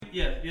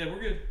Yeah,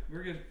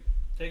 we're good.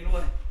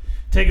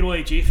 Take it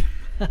away, Chief.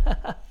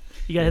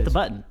 You gotta hit the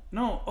button.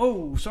 No,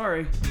 oh,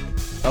 sorry.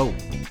 Oh.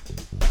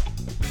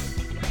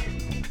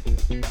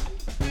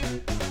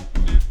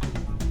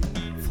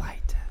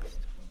 Flight test.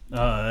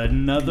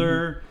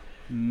 Another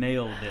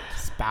nailed it.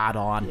 Spot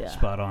on. Yeah.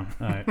 Spot on.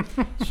 All right.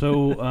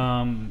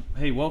 So,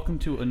 hey, welcome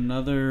to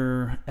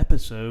another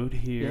episode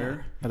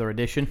here. Another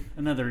edition.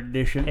 Another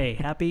edition. Hey,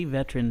 happy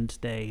Veterans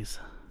Days.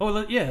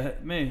 Oh, yeah,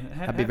 man.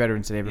 Happy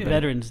Veterans Day, everybody.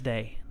 Veterans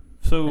Day.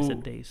 So, I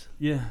said days.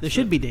 yeah. There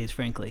should be days,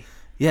 frankly.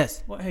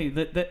 Yes. Well, hey,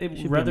 be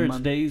whether a it's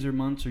month. days or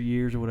months or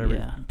years or whatever.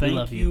 Yeah, we thank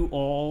love you you.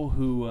 all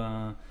who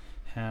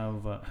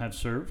have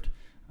served.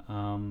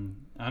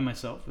 I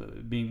myself,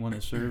 being one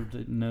that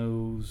served,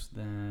 knows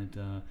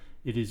that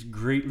it is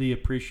greatly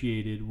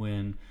appreciated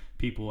when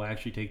people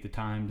actually take the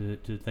time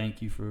to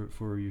thank you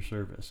for your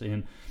service.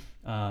 And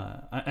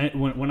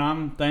when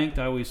I'm thanked,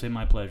 I always say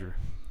my pleasure.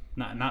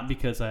 Not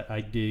because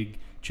I dig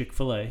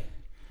Chick-fil-A,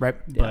 Right.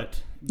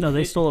 but No,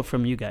 they stole it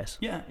from you guys.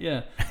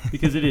 yeah,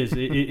 because it is.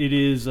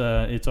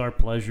 It's our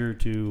pleasure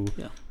to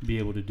Yeah. be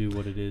able to do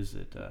what it is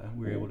that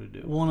we're able to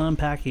do. Well, in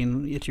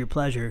unpacking, it's your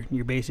pleasure.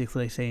 You're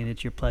basically saying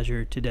it's your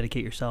pleasure to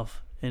dedicate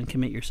yourself and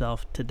commit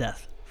yourself to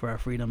death for our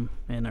freedom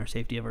and our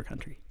safety of our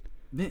country.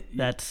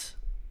 That's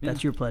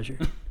your pleasure.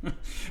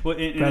 Well,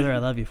 Brother, I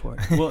love you for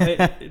it. well,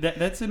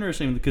 that's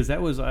interesting because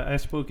that was I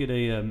spoke at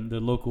the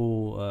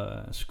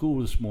local school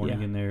this morning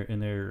Yeah. in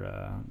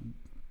their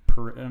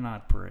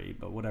not parade,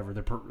 but whatever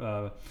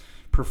the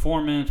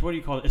performance. What do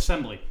you call it?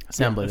 Assembly.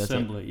 Assembly. That's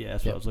Assembly. Yeah,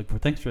 that's what Yep. I was looking for.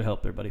 Thanks for the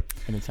help there, buddy. it.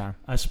 Anytime.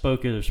 I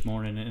spoke it this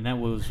morning, and that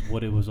was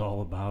what it was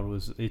all about.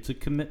 It's a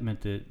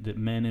commitment that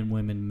men and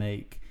women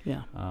make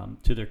Yeah.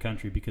 to their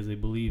country because they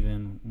believe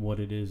in what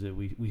it is that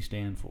we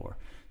stand for.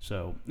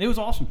 So it was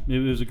awesome. It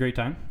was a great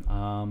time,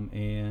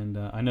 and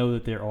I know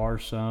that there are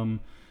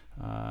some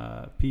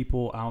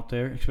people out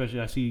there, especially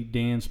I see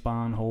Dan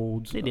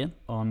Sponholds Hey, Dan.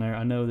 on there.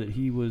 I know that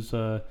he was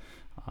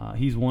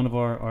he's one of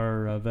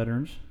our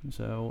veterans.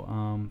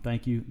 So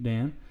thank you,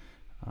 Dan,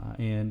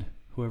 and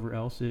whoever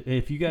else.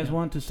 If you guys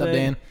want to What's up, say,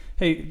 Dan?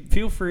 hey,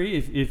 feel free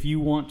if you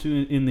want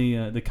to in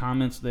the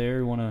comments there.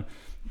 You want to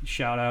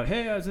shout out,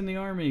 hey, I was in the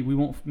Army. We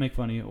won't make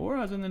fun of you. Or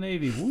I was in the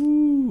Navy.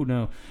 Woo,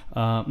 no.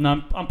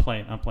 No, I'm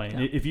playing.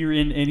 Yeah. If you're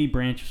in any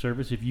branch of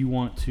service, if you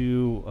want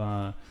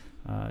to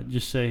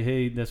just say,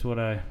 hey, that's where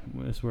I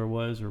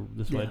was, or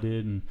this is what I Yeah.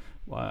 did, and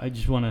I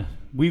just want to.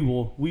 We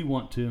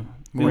want to.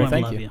 We Well, want to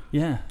thank love you. you.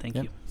 Yeah. Thank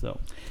Yeah. you. So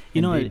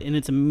You know, Indeed. and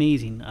it's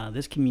amazing.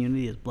 This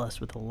community is blessed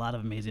with a lot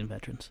of amazing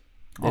veterans.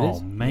 oh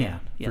is? man,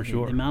 Yeah, for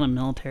sure. The amount of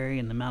military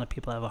and the amount of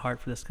people that have a heart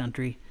for this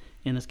country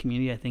in this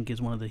community, I think, is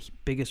one of the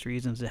biggest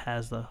reasons it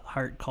has the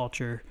heart,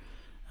 culture,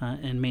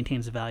 and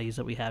maintains the values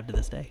that we have to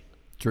this day.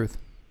 Truth.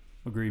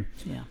 Agreed.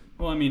 Yeah,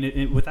 Well, I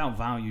mean, without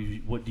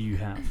values, what do you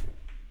have?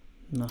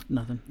 no,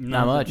 nothing.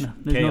 Not much. No,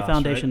 there's no Chaos,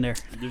 foundation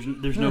right? there.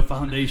 There's no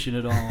foundation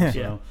at all.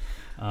 So,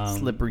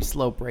 Slippery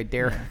slope right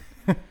there.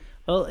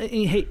 Well,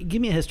 hey,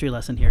 give me a history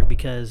lesson here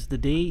because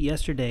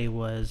yesterday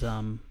was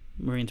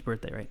Marine's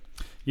birthday, right?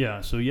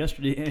 Yeah, so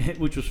yesterday,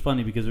 which was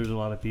funny because there's a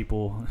lot of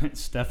people,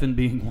 Stefan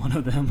being one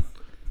of them,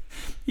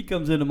 he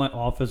comes into my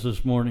office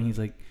this morning, he's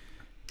like,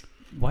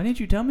 why didn't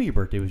you tell me your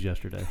birthday was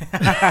yesterday?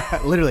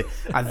 Literally.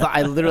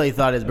 I literally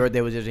thought his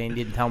birthday was yesterday and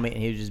he didn't tell me, and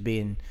he was just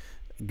being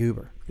a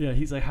goober. Yeah,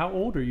 he's like, how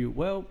old are you?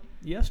 Well,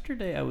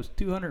 yesterday I was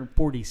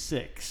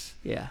 246.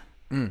 Yeah.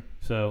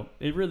 So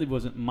it really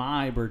wasn't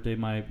my birthday,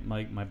 my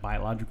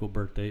biological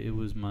birthday. It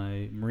was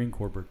my Marine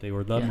Corps birthday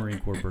or the Yeah. Marine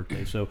Corps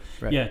birthday. So,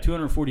 Right. yeah,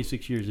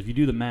 246 years. If you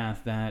do the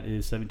math, that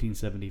is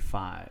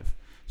 1775.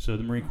 So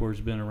the Marine Corps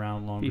has been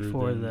around longer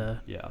Before than,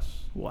 the-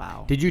 Yes.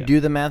 Wow. Did you Yeah. do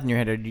the math in your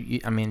head, or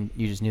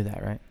you just knew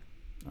that, right?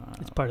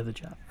 It's part of the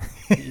job.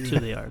 It's who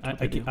they are. It's what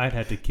they do. I'd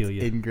have to kill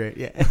you. Great,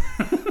 yeah.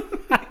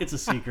 It's a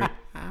secret.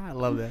 I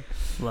love that.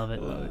 Love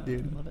it. Love it,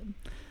 dude. Love it.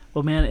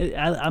 Well, man,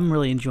 I'm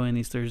really enjoying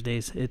these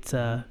Thursdays. It's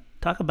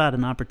talk about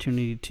an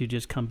opportunity to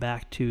just come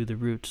back to the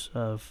roots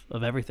of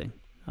everything.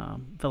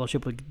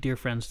 Fellowship with dear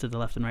friends to the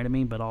left and right of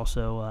me, but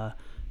also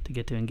to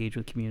get to engage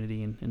with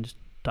community and just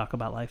talk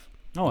about life.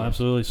 Oh,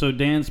 absolutely. So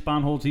Dan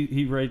Sponholz,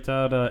 he writes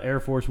out Air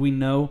Force. We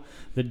know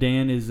that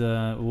Dan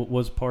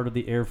was part of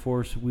the Air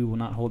Force. We will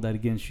not hold that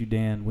against you,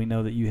 Dan. We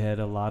know that you had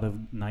a lot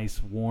of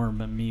nice,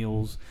 warm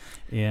meals.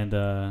 And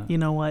You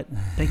know what?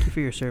 Thank you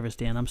for your service,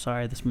 Dan. I'm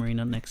sorry this Marine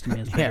next to me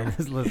is Yeah,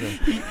 better.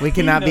 listen. We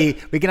cannot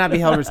be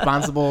held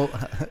responsible.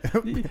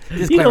 Disclaimer: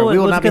 You know we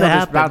will what's not be gonna held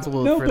happen.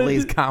 responsible No, for but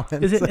Lee's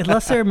comments. Is it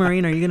unless they're a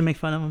Marine? Are you going to make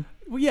fun of them?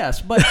 well,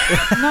 yes, but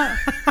not.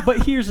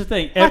 But here's the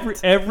thing: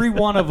 every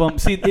one of them.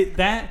 See,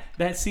 that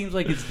seems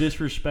like it's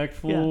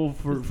disrespectful Yeah,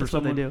 for that's what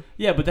someone. they do.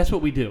 Yeah, but that's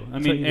what we do. I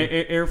That's mean, what you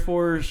do. Air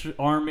Force,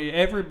 Army,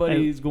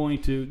 everybody's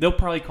going to. They'll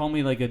probably call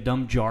me like a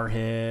dumb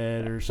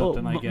jarhead or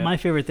something like that. My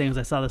favorite thing is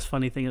I saw this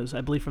funny thing. It was,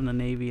 I believe, from the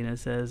Navy, and it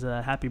says,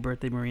 "Happy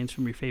birthday, Marines,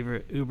 from your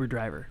favorite Uber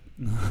driver."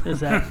 Is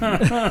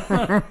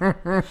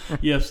that?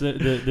 Yes,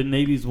 the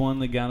Navy's one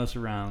that got us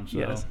around. So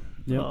Yes.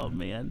 Yep. Oh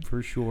man.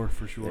 For sure.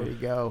 There you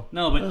go.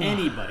 No, but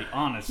anybody,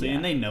 honestly, Yeah.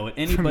 and they know it.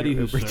 Anybody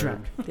who's Uber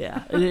served.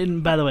 Yeah.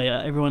 And by the way,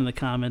 everyone in the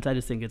comments, I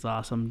just think it's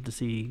awesome to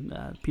see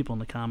people in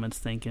the comments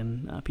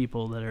thanking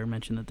people that are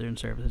mentioning that they're in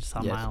service. I just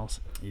saw Yes.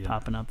 Miles Yeah.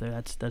 popping up there.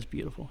 That's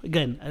beautiful.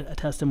 Again, a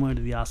testimony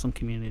to the awesome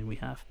community we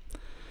have.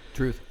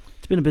 Truth.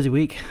 It's been a busy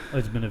week.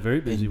 It's been a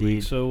very busy Indeed.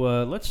 week. So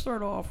let's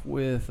start off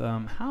with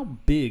how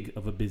big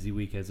of a busy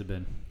week has it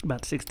been?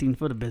 About 16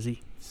 foot of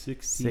busy.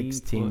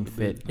 16 foot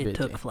fit. busy. It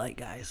took flight,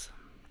 guys.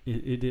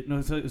 It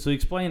no. So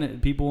explain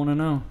it. People want to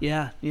know.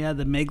 Yeah.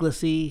 The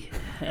Meglacy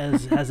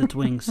has its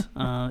wings.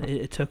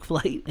 It took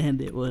flight,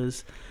 and it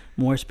was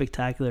more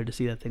spectacular to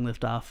see that thing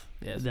lift off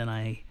than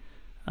I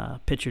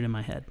pictured in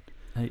my head.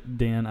 Hey,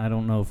 Dan, I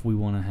don't know if we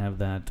want to have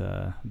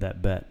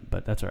that bet,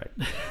 but that's all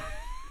right.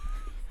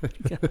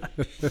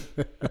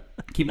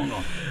 Keep on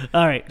going.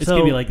 All right. It's so,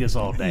 gonna be like this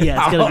all day.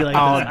 Yeah, it's gonna be like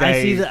All this.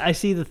 day. I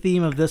see the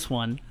theme of this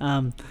one.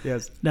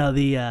 Yes. No,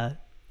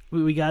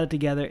 we got it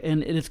together,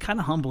 and it's kind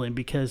of humbling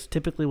because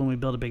typically when we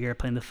build a big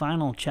airplane, the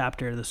final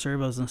chapter, the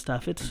servos and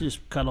stuff, it's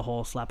just cut a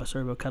hole, slap a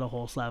servo, cut a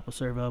hole, slap a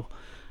servo.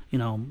 You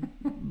know,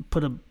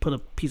 put a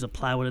piece of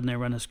plywood in there,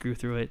 run a screw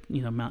through it.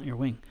 You know, mount your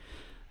wing.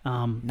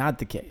 Not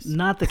the case.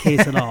 Not the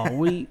case at all.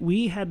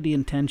 We had the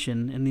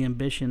intention and the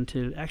ambition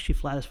to actually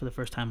fly this for the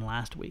first time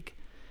last week.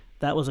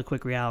 That was a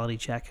quick reality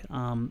check,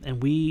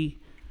 and we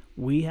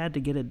had to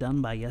get it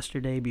done by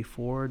yesterday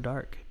before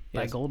dark,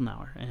 by golden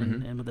hour,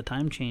 and with the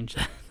time change,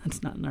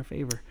 that's not in our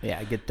favor.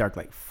 Yeah, it gets dark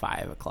like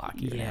 5 o'clock.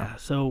 Here Yeah, now.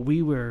 so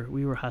we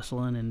were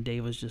hustling, and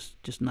Dave was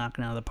just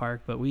knocking out of the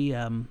park, but we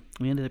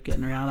ended up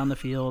getting around on the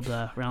field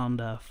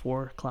around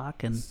 4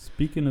 o'clock, and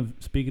Speaking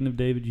of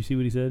David, you see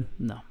what he said?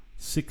 no.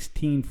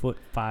 16 foot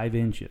 5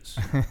 inches.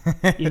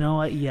 You know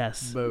what?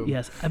 Yes. Boom.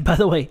 Yes. And by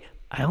the way,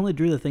 I only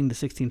drew the thing to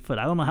 16 foot.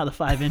 I don't know how the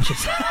 5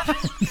 inches.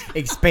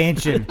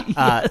 Expansion.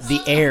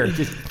 The air.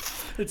 Just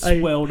It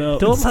swelled up.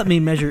 Don't let me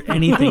measure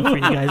anything for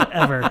you guys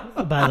ever,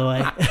 by the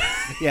way.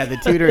 yeah, the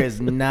tutor is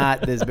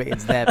not this big.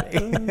 It's that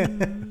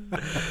big.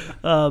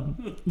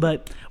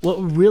 But what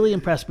really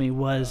impressed me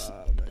was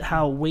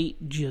how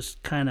weight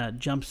just kind of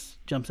jumps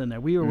in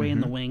there. We were weighing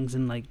the wings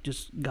and like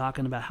just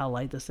gawking about how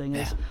light this thing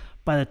is.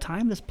 By the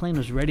time this plane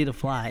was ready to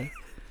fly,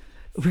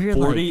 we were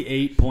like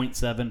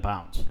 48.7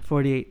 pounds.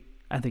 48.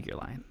 I think you're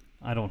lying.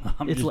 I don't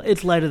know.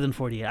 It's lighter than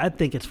 48. I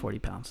think it's 40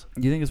 pounds.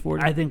 You think it's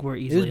 40? I think we're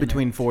It easily was in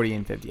between 40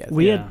 and 50. I think.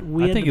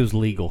 there. I think it was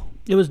legal.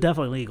 It was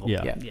definitely legal.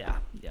 Yeah. Yeah.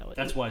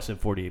 That's why I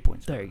said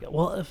 48.7. There you go.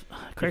 Well,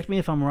 correct me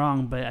if I'm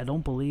wrong, but I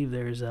don't believe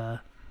there's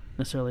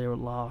necessarily a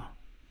law.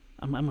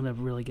 I'm going to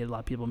really get a lot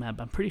of people mad,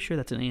 but I'm pretty sure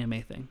that's an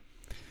AMA thing.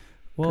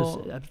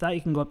 Well, I thought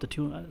you can go up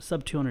to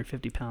sub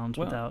 250 pounds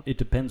without it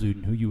depends who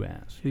you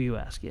ask. who you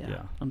ask. Yeah.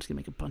 Yeah. I'm just gonna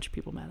make a bunch of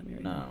people mad at me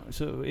right now. No,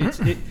 so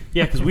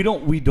because we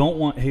don't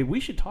want. Hey,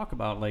 we should talk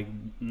about like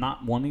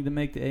not wanting to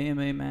make the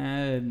AMA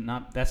mad.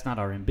 That's not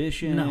our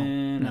ambition.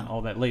 No.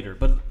 All that later.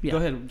 But Yeah. go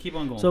ahead, keep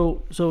on going.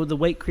 So the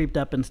weight creeped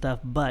up and stuff,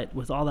 but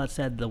with all that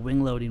said, the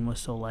wing loading was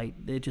so light,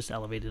 it just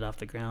elevated off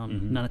the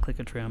ground, not a click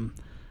of trim.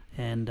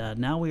 And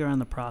now we are in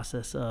the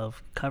process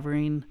of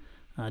covering.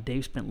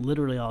 Dave spent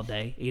literally all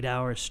day, 8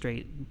 hours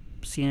straight,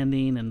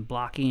 sanding and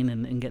blocking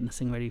and getting this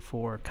thing ready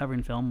for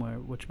covering film,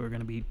 which we're going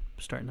to be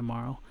starting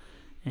tomorrow.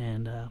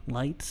 And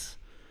lights,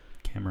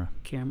 camera.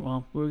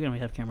 Well, we're going to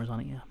have cameras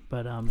on it, yeah.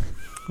 But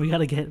we got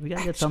to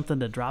get something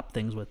to drop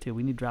things with too.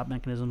 We need drop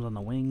mechanisms on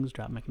the wings,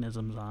 drop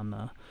mechanisms on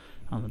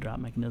the drop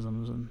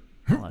mechanisms, and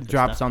all that good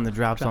Drops stuff. on the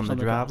drops on the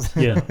drops.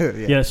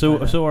 Yeah.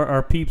 So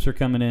our peeps are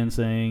coming in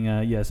saying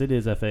yes, it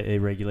is FAA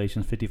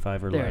regulations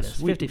 55 or There less. it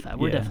is, 55.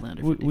 We're definitely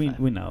under 55.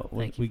 We know.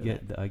 Thank you we for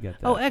get. that. I get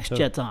that. Oh,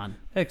 X-Jet's on.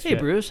 X-Jet. Hey,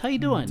 Bruce, how you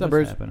doing? What's up,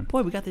 Bruce? happening?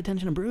 Boy, we got the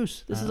attention of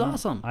Bruce. This is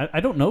awesome.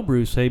 I don't know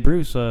Bruce. Hey,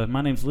 Bruce.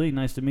 My name's Lee.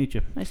 Nice to meet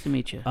you. Nice to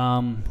meet you.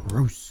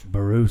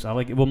 Bruce. I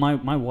like it. Well,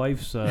 my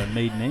wife's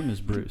maiden name is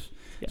Bruce.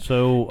 Yeah.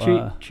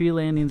 So tree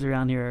landings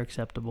around here are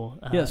acceptable.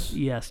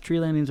 Yes. Tree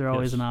landings are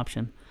always Yes. an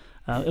option.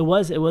 It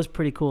was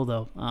pretty cool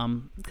though,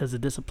 because the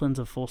disciplines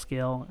of full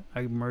scale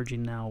are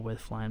merging now with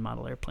flying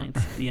model airplanes,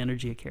 the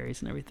energy it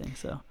carries and everything.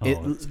 So that's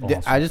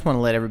awesome. I just want to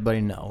let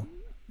everybody know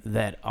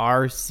that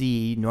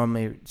RC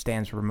normally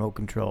stands for remote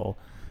control.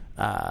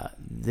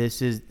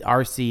 This is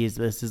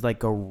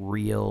like a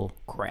real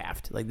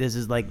craft. Like this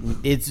is like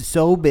it's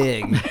so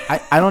big.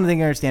 I don't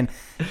think I understand.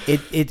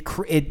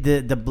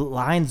 The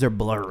lines are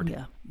blurred.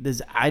 Yeah.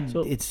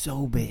 It's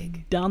so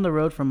big. down the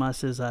road from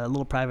us is a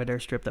little private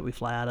airstrip that we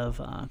fly out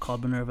of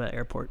called Minerva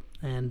Airport,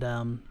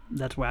 and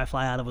that's where I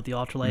fly out of with the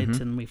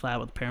ultralights, and we fly out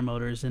with the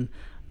paramotors. And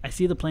I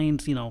see the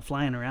planes,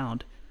 flying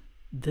around.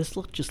 This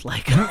looked just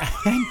like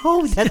I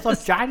know, that's what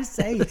I'm trying to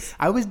say.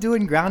 I was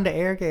doing ground to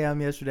air cam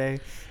yesterday,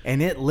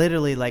 and it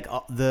literally like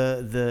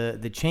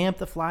the Champ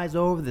that flies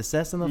over, the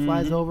Cessna that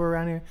flies over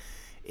around here,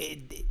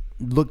 it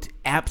looked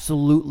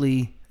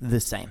absolutely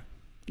the same.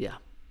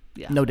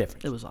 Yeah, No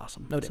difference. It was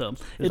awesome. No difference.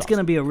 So It was it's going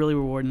to be a really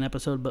rewarding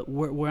episode. But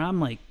where I'm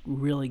like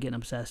really getting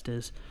obsessed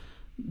is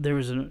there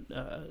was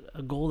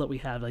a goal that we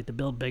had, like to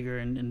build bigger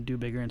and do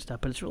bigger and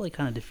stuff. But it's really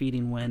kind of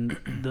defeating when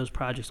those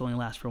projects only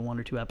last for 1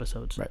 or 2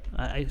 episodes. Right.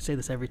 I say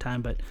this every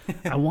time, but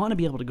I want to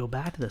be able to go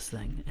back to this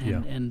thing.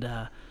 And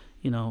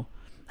you know,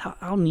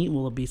 how neat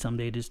will it be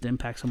someday just to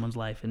impact someone's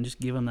life and just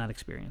give them that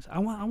experience? I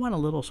want a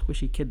little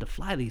squishy kid to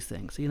fly these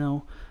things, you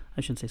know. I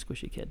shouldn't say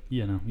squishy kid.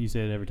 Yeah, no, you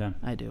say it every time.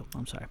 I do.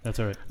 I'm sorry. That's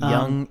all right.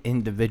 Young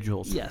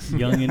individuals. Yes.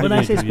 Young When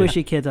I say individuals,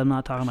 squishy kids, I'm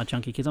not talking about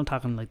chunky kids. I'm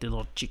talking like the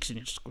little cheeks and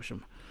you just squish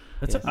them.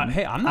 That's Yes.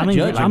 hey, I'm not I'm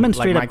judging. in like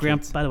straight my up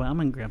grandpa. kids. By the way, I'm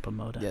in grandpa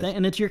mode. Yes.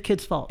 And it's your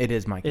kid's fault. It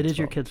is my kid's It is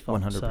your fault. kid's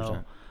fault. 100%.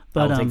 So,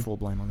 but I'll take full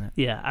blame on that.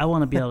 yeah, I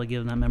want to be able to give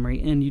them that memory,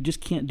 and you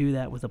just can't do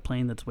that with a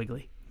plane that's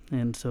wiggly.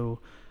 And so,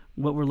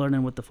 what we're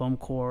learning with the foam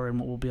core and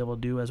what we'll be able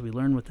to do as we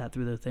learn with that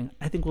through the thing,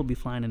 I think we'll be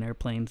flying in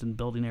airplanes and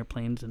building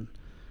airplanes and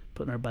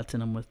putting our butts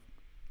in them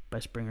by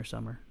spring or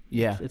summer.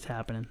 Yeah. It's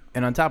happening.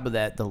 And on top of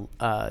that,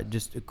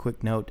 just a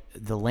quick note: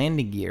 the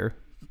landing gear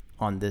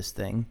on this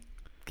thing,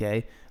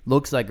 okay,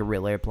 looks like a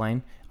real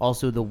airplane.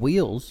 Also, the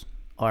wheels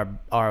are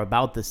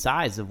about the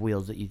size of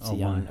wheels that you'd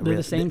see on. They're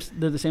the same.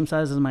 They're the same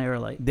size as my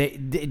Airlight.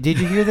 Did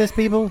you hear this,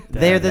 people?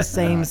 They're the is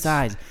same nuts.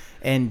 size.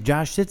 And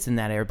Josh sits in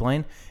that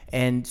airplane,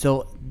 and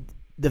so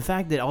the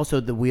fact that also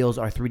the wheels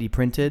are 3D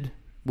printed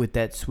with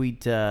that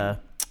sweet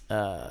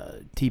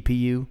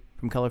TPU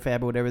from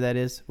ColorFab or whatever that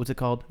is. What's it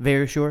called?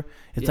 Verisure.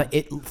 It's Yeah. like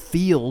it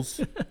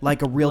feels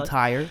like a real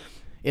tire.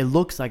 It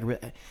looks like a real.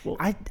 Well-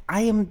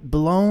 I am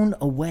blown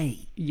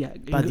away Yeah.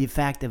 by the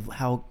fact of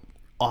how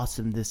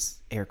awesome this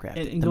aircraft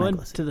is. And the going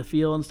Meglis. to the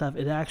feel and stuff,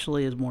 it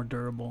actually is more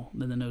durable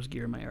than the nose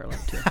gear in my Airlight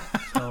too.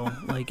 So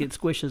like it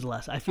squishes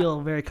less. I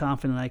feel very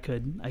confident I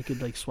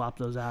could like swap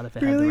those out if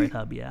it had the Really? right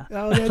hub. Yeah.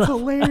 Oh, that's I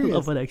hilarious.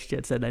 love what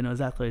XJet said. I know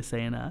exactly what he's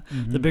saying.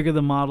 The bigger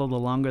the model, the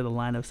longer the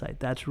line of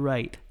sight. That's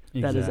right.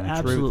 That is Exactly.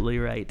 absolutely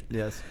right.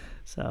 Yes,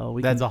 So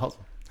we that's can,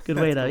 awesome. good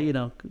way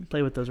to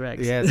play with those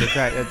regs. Yes, that's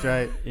right. That's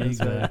right.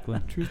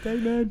 Exactly. True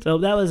statement. So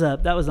that was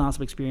an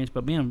awesome experience.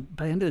 But man,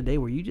 by the end of the day,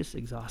 were you just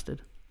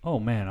exhausted? Oh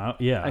man,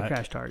 I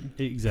crashed hard.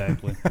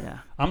 Exactly. Yeah.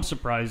 I'm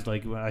surprised.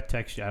 Like when I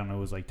texted you, I don't know,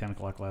 it was like 10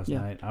 o'clock last Yeah.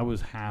 night. I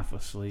was half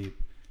asleep,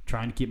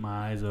 trying to keep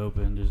my eyes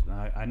open. Just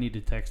I need to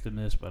text him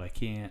this, but I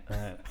can't.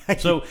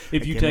 So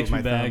if you can't text me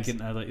move my back, thumbs.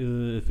 and I was like,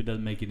 if it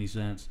doesn't make any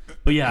sense.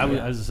 But yeah,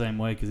 I was the same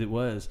way because it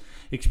was,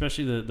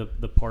 especially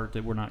the part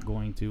that we're not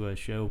going to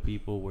show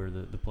people where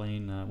the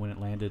plane when it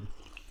landed,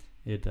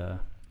 it.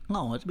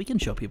 No, we can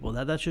show people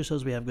that. That just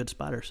shows we have good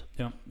spotters.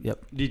 Yeah.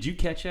 Yep. Did you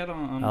catch that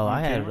on? Oh, on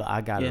I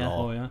camera? got it Yeah.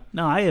 all. Oh yeah.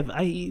 No,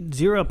 I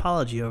zero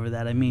apology over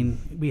that. I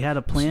mean, we had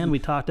a plan. We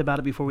talked about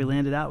it before we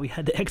landed out. We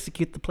had to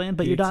execute the plan,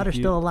 but your daughter's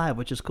Execute. still alive,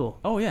 which is cool.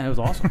 Oh yeah, it was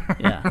awesome.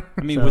 Yeah.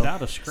 I mean, So-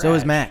 without a scratch. So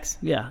is Max.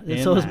 Yeah, and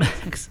And so is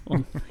Max. Max.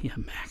 Well, yeah,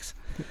 Max.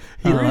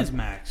 Where Uh, is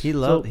Max? He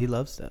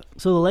loves stuff.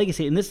 So the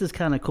legacy, and this is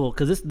kind of cool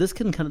because this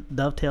can kind of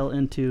dovetail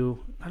into.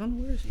 I don't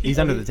know where is he. He's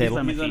under the table.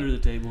 on my He's feet. under the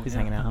table. He's yeah.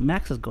 hanging out.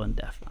 Max is going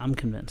deaf. I'm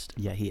convinced.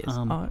 Yeah, he is.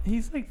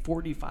 He's like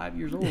 45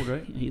 years old,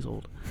 right? He's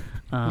old.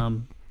 Not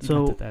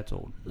So that that's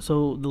old.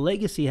 So the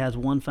Legacy has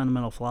one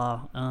fundamental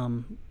flaw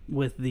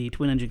with the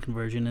twin engine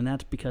conversion, and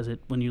that's because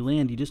when you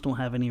land, you just don't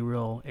have any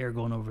real air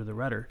going over the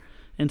rudder.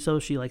 And so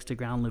she likes to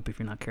ground loop if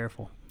you're not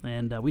careful.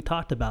 And we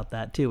talked about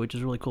that too, which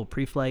is really cool.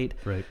 Pre-flight,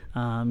 Right.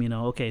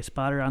 Okay,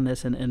 spotter on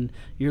this, and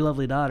your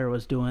lovely daughter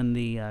was doing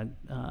the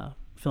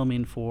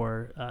filming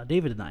for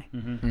David and I.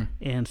 Mm-hmm.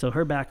 And so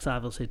her back's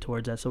obviously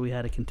towards that. So we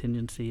had a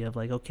contingency of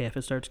like, okay, if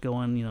it starts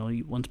going,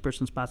 one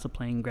person spots the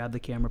plane, grab the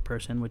camera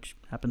person, which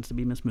happens to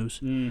be Miss Moose.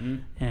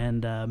 Mm-hmm.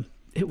 And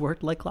it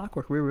worked like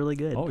clockwork. We were really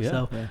good. Oh, yeah.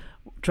 So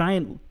try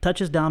and touch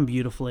us down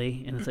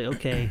beautifully. And it's like,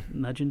 okay,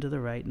 nudge into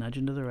the right, nudge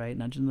into the right,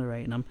 nudge into the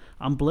right. And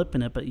I'm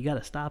blipping it, but you got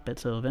to stop it.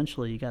 So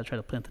eventually you got to try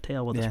to plant the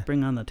tail. Well, the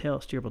spring on the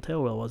steerable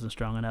tail wheel wasn't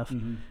strong enough.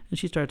 Mm-hmm. And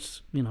she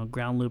starts,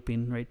 ground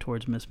looping right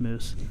towards Miss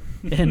Moose.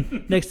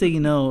 And next thing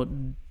you know,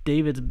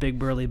 David's big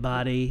burly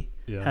body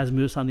has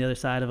Moose on the other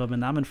side of him,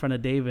 and I'm in front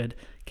of David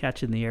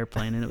catching the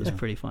airplane, and it was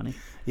pretty funny.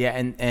 Yeah,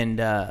 and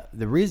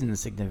the reason it's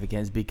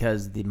significant is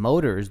because the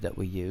motors that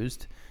we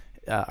used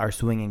are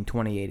swinging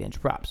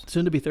 28-inch props.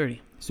 Soon to be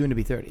 30. Soon to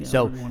be 30. Yeah,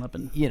 So we're going up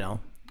in-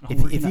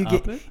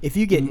 if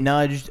you get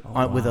nudged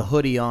with a wow.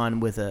 hoodie on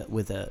with a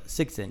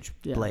 6-inch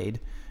blade,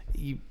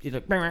 you're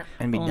like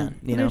and be done.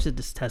 There's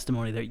this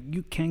testimony there.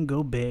 You can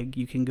go big,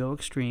 you can go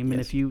extreme, and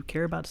Yes. if you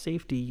care about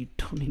safety, you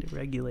don't need it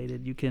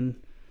regulated. You can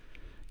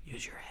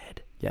use your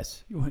head.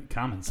 Yes. You want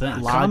common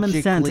sense. Common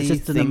sense. Logically It's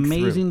just an think through.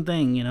 amazing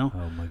thing, Oh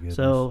my goodness.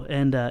 So,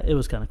 and it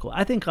was kind of cool.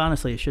 I think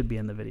honestly, it should be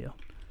in the video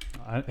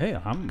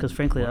I'm because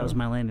frankly, that was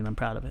my landing. I'm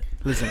proud of it.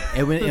 Listen,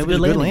 it was a a good good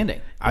landing.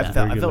 landing. I Yeah.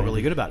 felt Very good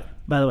really good about it.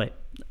 By the way,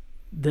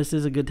 this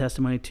is a good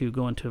testimony to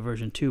go into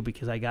version 2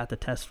 because I got to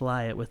test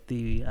fly it with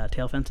the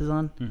tail fences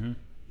on Mm-hmm.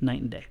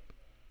 night and day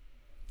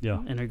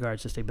Yeah. in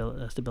regards to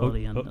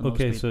stability and low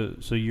Okay, speed.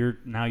 so you're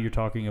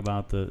talking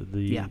about the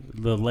Yeah.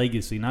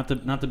 legacy, not the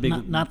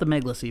big Not the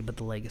Meglacy, but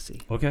the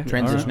Legacy. okay all right.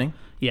 Transitioning.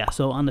 Yeah,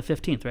 so on the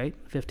 15th, right?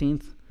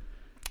 15th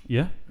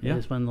Yeah, yeah.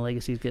 is when the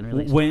Legacy is getting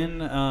released.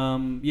 When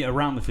around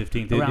the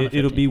 15th. Around the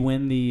It'll be 15th.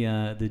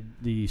 when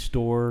the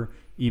store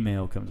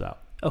email comes out.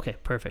 Okay,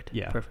 perfect.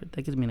 Yeah. Perfect.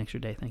 That gives me an extra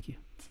day. Thank you.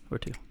 Or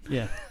 2.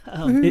 Yeah.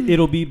 Um,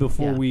 It'll be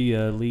before Yeah. we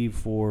leave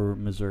for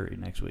Missouri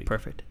next week.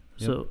 Perfect.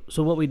 Yep.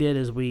 So what we did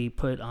is we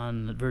put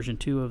on version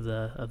 2 of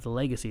the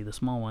Legacy, the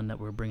small one that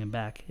we're bringing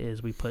back,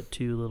 is we put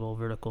 2 little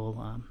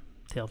vertical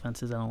tail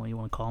fences. I don't know what you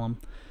want to call them,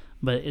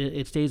 but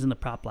it stays in the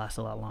prop blast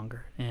a lot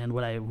longer. And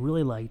what I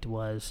really liked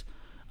was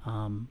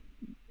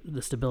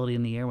the stability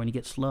in the air when you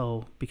get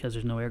slow, because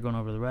there's no air going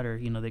over the rudder.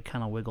 They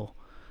kind of wiggle,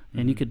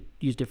 and you could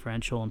use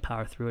differential and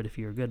power through it if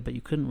you were good, but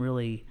you couldn't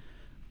really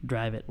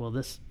drive it. Well,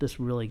 this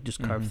really just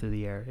carved through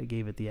the air. It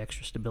gave it the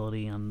extra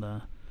stability on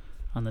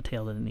the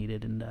tail that it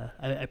needed, and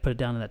I put it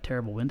down in that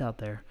terrible wind out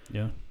there,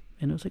 Yeah.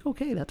 and it was like,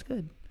 okay, that's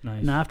good.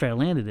 Nice. Now after I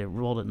landed, it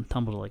rolled it and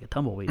tumbled it like a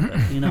tumbleweed, but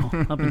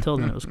up until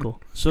then it was cool.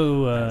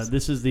 So Nice.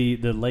 this is the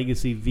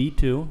Legacy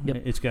V2.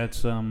 Yep. It's got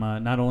some.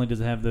 Not only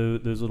does it have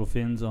those little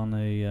fins on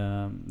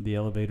the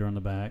elevator on the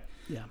back.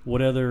 Yeah.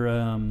 What other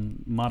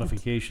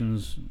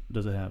modifications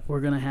does it have?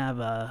 We're gonna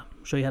have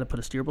show you how to put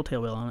a steerable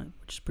tail wheel on it,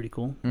 which is pretty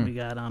cool. We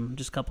got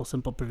just a couple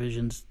simple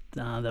provisions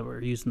that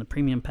we're using the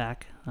premium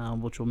pack,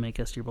 which will make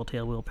a steerable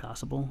tail wheel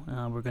possible.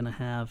 We're gonna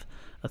have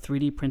a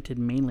 3D printed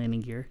main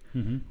landing gear,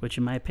 which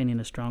in my opinion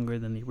is stronger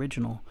than the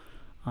original.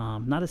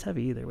 Not as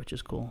heavy either, which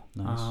is cool.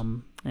 Nice.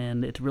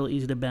 And it's real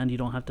easy to bend. You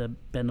don't have to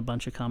bend a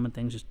bunch of common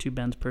things, just 2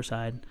 bends per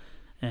side,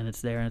 and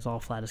it's there, and it's all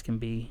flat as can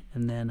be.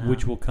 And then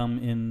Which will come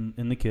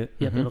in the kit.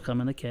 Yep, it'll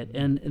come in the kit.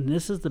 And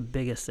this is the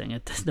biggest thing.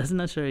 It doesn't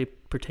necessarily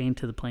pertain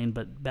to the plane,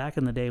 but back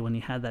in the day when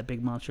you had that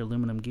big monster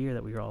aluminum gear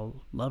that we were all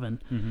loving,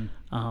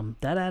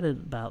 that added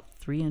about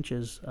 3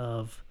 inches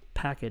of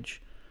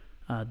package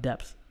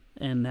depth,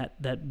 and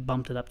that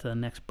bumped it up to the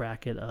next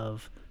bracket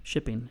of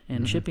shipping.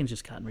 And shipping's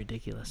just gotten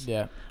ridiculous.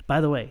 Yeah.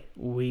 By the way,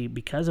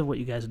 because of what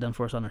you guys have done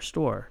for us on our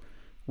store,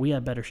 we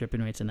have better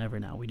shipping rates than ever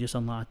now. We just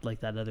unlocked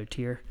like that other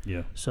tier.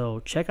 Yeah. So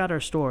check out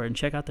our store and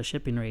check out the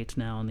shipping rates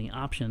now and the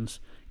options.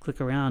 Click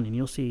around and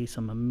you'll see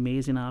some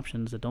amazing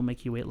options that don't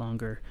make you wait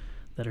longer,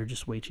 that are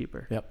just way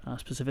cheaper. Yep.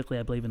 Specifically,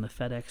 I believe in the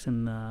FedEx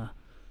and the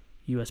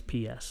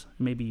USPS.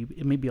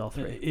 It may be all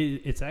 3.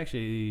 It's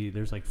actually,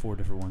 there's like 4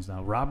 different ones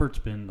now. Robert's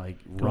been like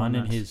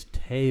running nuts. his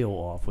tail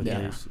off with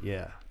Yeah. this.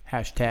 Yeah.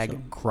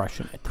 Hashtag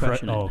crushing it.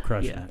 Crushing it.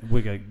 Crushing Yeah. it.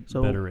 We got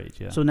So- better rates.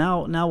 Yeah. So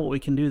now what we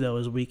can do though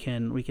is we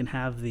can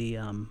have the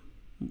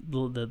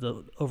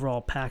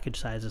overall package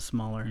size is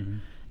smaller,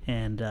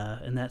 and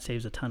that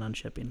saves a ton on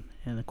shipping.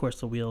 And of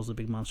course the wheels, the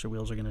big monster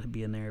wheels, are going to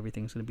be in there.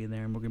 Everything's going to be in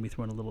there, and we're going to be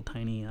throwing a little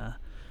tiny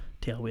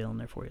tail wheel in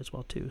there for you as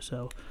well too.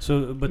 So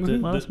but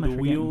What else am I the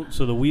wheel. forgetting?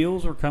 So the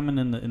wheels are coming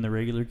in the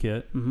regular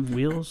kit.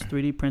 wheels,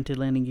 3D printed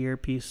landing gear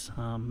piece,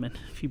 and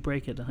if you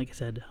break it, like I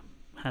said,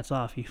 hats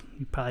off. You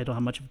probably don't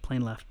have much of a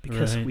plane left,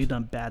 because Right. we've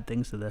done bad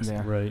things to this.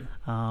 Yeah. Right.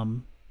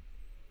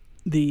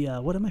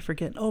 What am I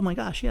forgetting? Oh my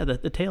gosh, yeah,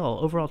 the tail,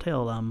 overall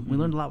tail. We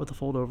learned a lot with the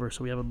fold over,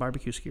 so we have a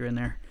barbecue skewer in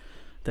there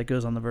that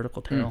goes on the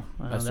vertical tail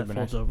That's that super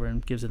folds nice. over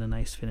and gives it a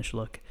nice finished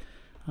look.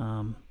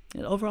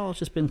 And overall, it's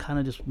just been kind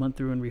of just went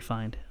through and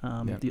refined.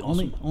 Yeah, The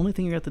only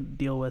thing you have to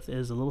deal with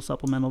is a little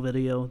supplemental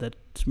video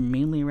that's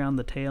mainly around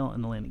the tail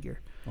and the landing gear,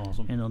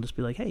 Awesome. and it'll just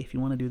be like, hey, if you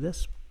want to do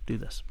this, do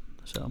this.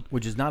 So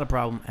Which is not a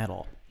problem at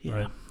all. yeah.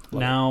 Right. Love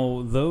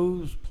Now,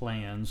 those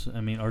plans,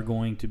 are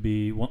going to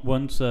be,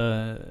 once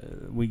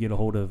we get a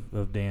hold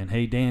of Dan.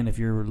 Hey, Dan, if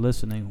you're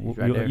listening, He's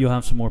right there. you'll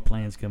have some more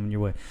plans coming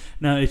your way.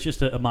 No, it's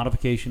just a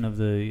modification of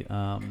the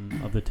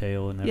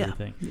tail and Yeah.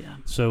 everything. Yeah,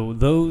 So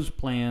those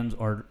plans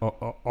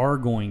are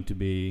going to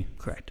be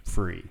correct.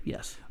 free.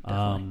 Yes,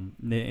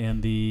 definitely.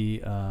 And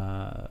the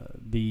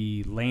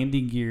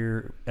landing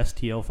gear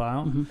STL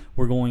file, Mhm.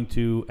 we're going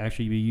to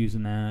actually be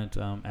using that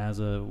as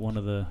one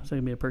of the. So it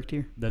can be a perk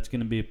tier. That's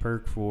going to be a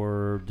perk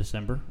for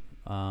December.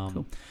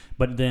 Cool.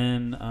 But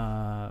then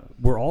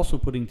we're also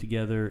putting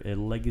together a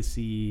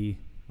Legacy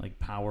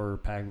power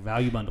pack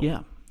value bundle.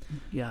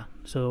 Yeah.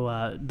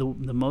 So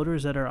the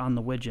motors that are on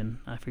the Widgeon,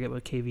 I forget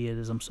what KV it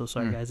is. I'm so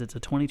sorry, guys. It's a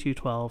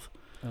 2212.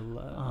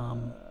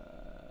 I'm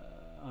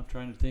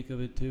trying to think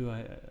of it too.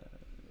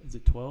 Is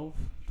it 12?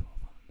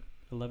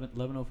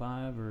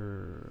 1105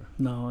 or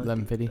No,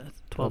 1150.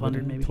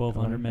 1200 maybe.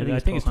 1200 maybe. I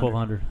think it's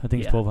 1200. I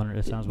think it's Yeah. 1200.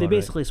 It sounds They about right.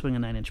 basically swing a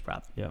 9-inch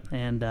prop. Yeah.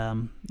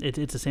 And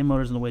it's the same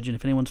motors in the Widgeon.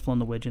 If anyone's flown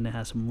the Widgeon, it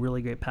has some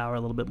really great power,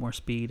 a little bit more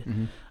speed.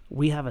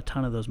 We have a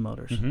ton of those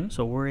motors,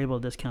 so we're able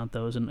to discount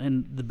those.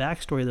 And the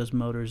backstory of those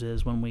motors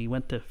is when we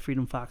went to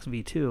Freedom Fox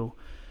V2,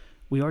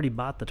 we already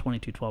bought the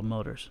 2212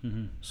 motors.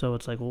 So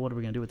it's like, well, what are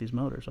we going to do with these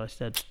motors? So I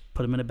said,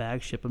 put them in a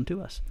bag, ship them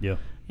to us. Yeah.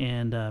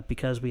 And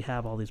because we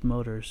have all these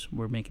motors,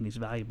 we're making these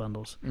value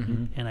bundles.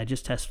 And I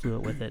just test flew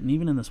it with it. And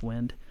even in this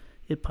wind,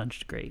 it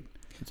punched great.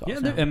 It's Yeah,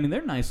 awesome.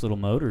 they're nice little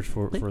motors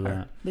for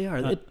that. They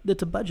are.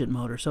 It's a budget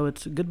motor, so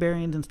it's good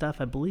bearings and stuff.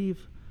 I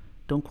believe,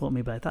 don't quote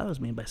me, but I thought it was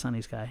made by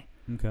Sunny Sky.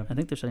 Okay. I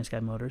think they're Sunny Sky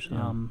motors.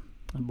 Yeah.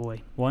 Oh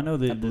boy. Well, I know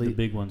the believe-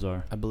 big ones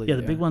are. I believe. Yeah,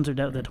 the they big are. ones are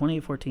the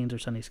 2814s are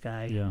Sunny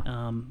Sky.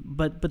 Yeah.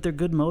 But they're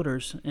good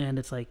motors, and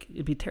it's like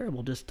it'd be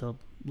terrible just to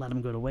let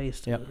them go to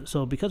waste. Yep.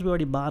 So because we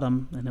already bought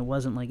them, and it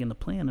wasn't like in the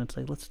plan, it's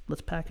like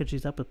let's package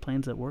these up with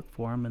planes that work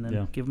for them, and then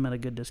Yeah. give them at a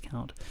good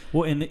discount.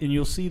 Well, and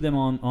you'll see them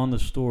on the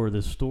store.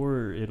 The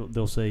store,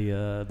 they'll say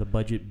the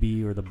budget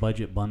B or the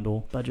budget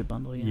bundle. Budget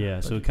bundle, yeah. Yeah,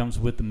 so it comes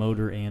with the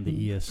motor and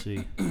the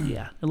ESC.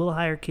 Yeah, a little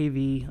higher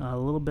KV, a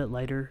little bit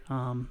lighter.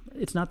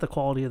 It's not the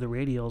quality of the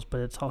radials, but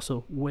it's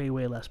also way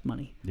less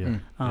money. Yeah.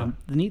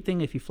 The neat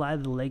thing, if you fly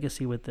the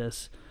Legacy with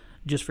this,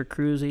 just for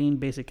cruising,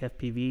 basic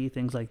FPV,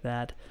 things like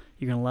that,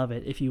 you're going to love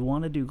it. If you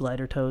want to do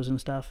glider tows and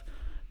stuff,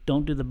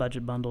 don't do the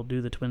budget bundle,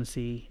 do the Twin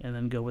C, and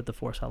then go with the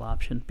 4-cell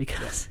option,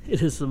 because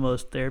it is the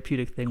most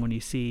therapeutic thing when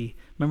you see,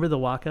 remember the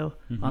Waco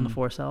on the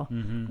 4-cell?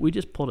 Mm-hmm. We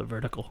just pulled it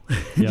vertical.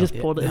 Yeah. Just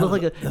pulled it. It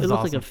looked like a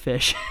awesome.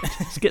 fish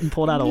just getting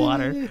pulled out of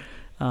water.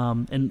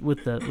 And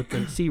with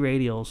the C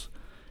radials,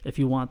 if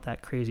you want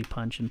that crazy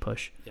punch and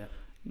push, Yeah.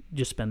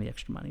 just spend the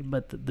extra money.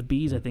 But the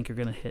Bs, I think, are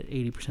going to hit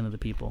 80% of the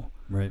people,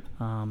 Right.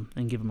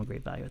 and give them a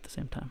great value at the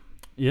same time.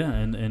 Yeah,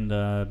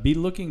 and be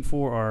looking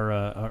for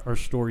our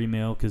store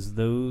email, because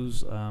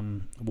those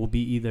will be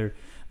either.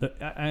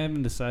 I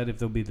haven't decided if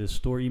they'll be the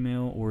store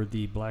email or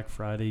the Black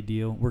Friday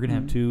deal. We're gonna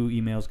have two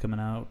emails coming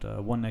out,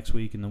 one next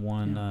week and the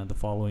one the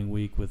following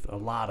week, with a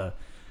lot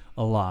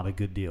of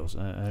good deals.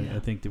 I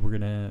think that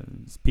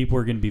people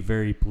are gonna be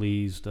very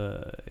pleased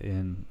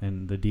in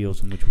the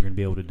deals in which we're gonna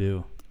be able to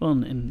do. Well,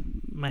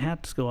 and my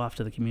hats go off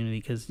to the community,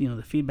 because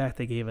the feedback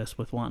they gave us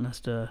with wanting us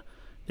to.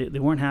 They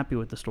weren't happy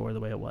with the store the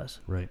way it was,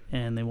 Right.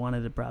 and they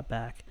wanted it brought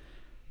back.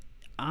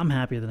 I'm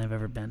happier than I've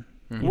ever been.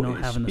 Well,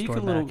 Having the speak store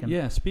a little, back.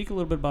 And speak a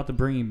little bit about the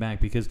bringing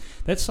back, because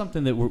that's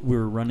something that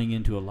we're running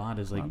into a lot.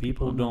 Is A lot like of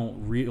people people don't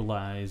don't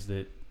realize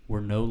that we're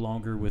no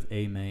longer with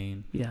A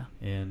Main, yeah.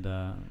 and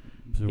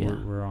so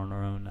Yeah. we're on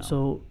our own now.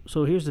 So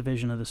here's the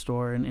vision of the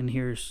store, and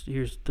here's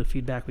the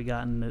feedback we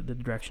got, and the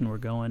direction we're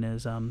going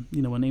is, when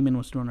Eamon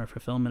was doing our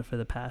fulfillment for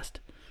the past,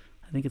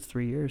 I think it's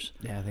 3 years.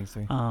 Yeah, I think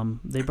so.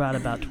 They brought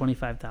about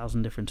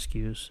 25,000 different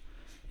SKUs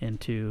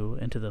into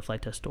the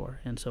Flight Test store,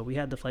 and so we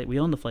owned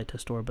the Flight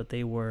Test store, but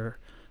they were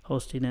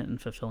hosting it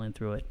and fulfilling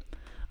through it.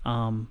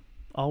 All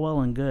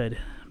well and good,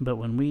 but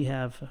when we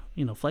have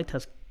Flight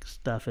Test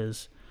stuff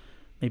is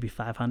maybe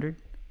 500,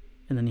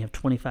 and then you have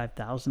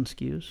 25,000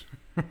 SKUs,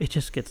 it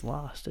just gets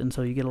lost, and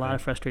so you get a lot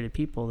of frustrated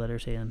people that are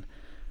saying,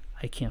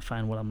 I can't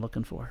find what I'm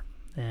looking for.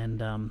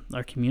 And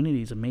our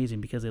community is amazing,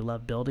 because they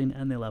love building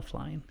and they love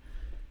flying.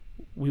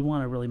 We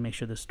want to really make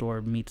sure the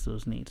store meets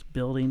those needs,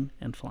 building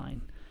and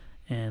flying.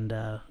 And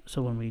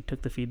so when we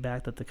took the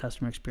feedback that the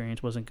customer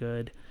experience wasn't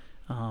good,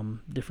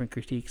 different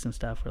critiques and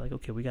stuff, we're like,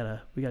 okay, we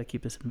gotta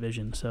keep this in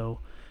vision. So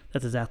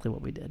that's exactly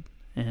what we did.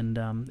 And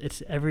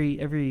it's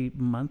every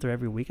month or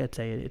every week, I'd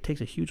say it takes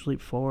a huge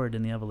leap forward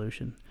in the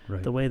evolution.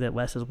 Right. The way that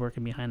Wes is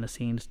working behind the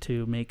scenes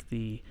to make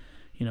the,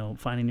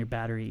 finding your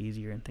battery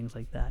easier and things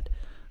like that.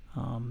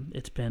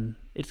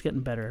 It's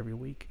getting better every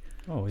week.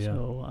 Oh yeah.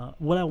 So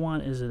what I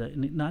want is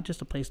not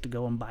just a place to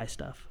go and buy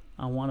stuff.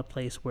 I want a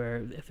place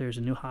where if there's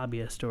a new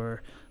hobbyist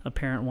or a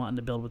parent wanting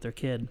to build with their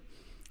kid,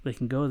 they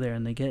can go there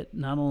and they get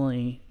not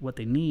only what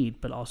they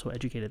need, but also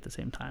educated at the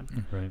same time.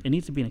 Right. It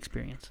needs to be an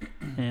experience.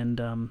 And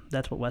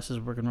that's what Wes is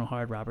working real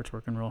hard, Robert's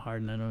working real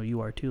hard, and I know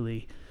you are too,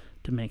 Lee,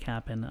 to make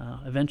happen.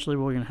 Eventually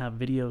we're going to have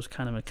videos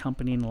kind of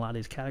accompanying a lot of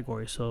these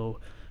categories.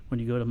 So when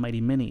you go to Mighty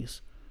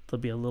Minis,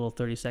 there'll be a little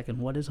 30-second,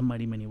 what is a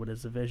Mighty Mini? What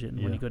is the vision?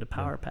 Yeah. When you go to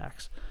Power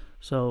Packs.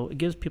 So it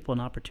gives people an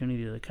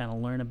opportunity to kind of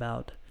learn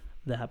about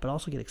that, but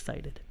also get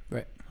excited.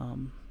 Right.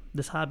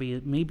 This hobby,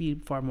 it may be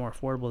far more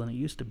affordable than it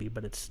used to be,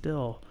 but it's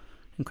still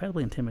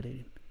incredibly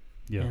intimidating.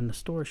 Yeah. And the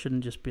store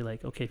shouldn't just be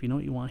like, okay, if you know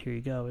what you want, here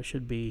you go. It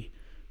should be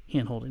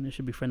hand-holding. It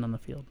should be friend on the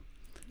field.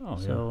 Oh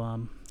yeah.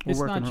 So we're It's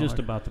working not real just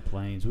hard. about the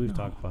planes. We've No.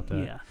 talked about that.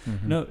 Yeah.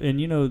 Mhm. No,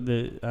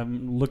 and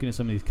I'm looking at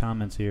some of these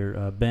comments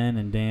here. Ben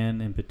and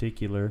Dan in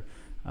particular.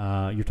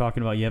 You're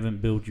talking about you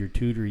haven't built your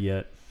tutor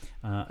yet.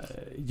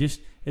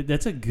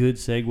 That's a good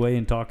segue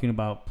in talking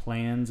about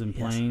plans and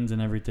Yes. planes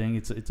and everything.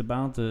 It's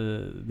about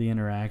the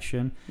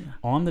interaction. Yeah.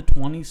 On the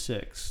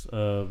 26th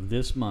of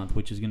this month,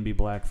 which is going to be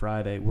Black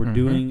Friday, we're Mhm.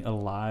 doing a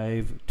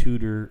live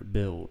tutor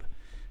build.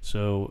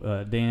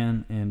 So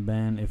Dan and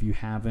Ben, if you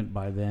haven't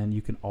by then,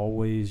 you can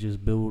always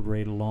just build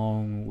right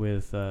along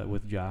with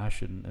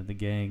Josh and the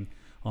gang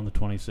on the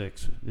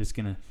 26th. It's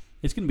gonna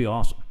be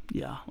awesome.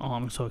 Yeah. Oh,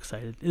 I'm so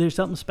excited. There's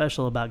something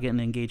special about getting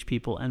to engage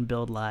people and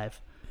build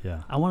live.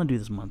 Yeah. I want to do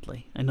this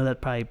monthly. I know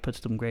that probably puts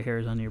some gray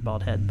hairs on your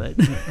bald head, but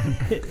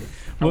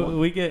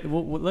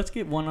Let's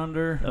get one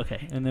under.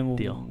 okay. And then we'll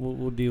Deal.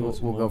 We'll deal with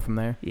some We'll go more. from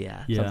there.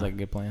 Yeah. Yeah. Sounds like a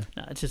good plan.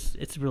 No,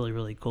 it's really,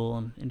 really cool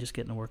and just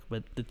getting to work.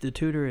 But the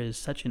tutor is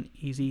such an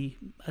easy,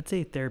 I'd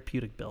say,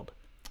 therapeutic build.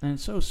 And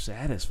it's so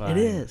satisfying.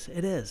 It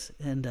is.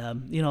 And,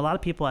 a lot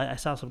of people, I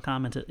saw some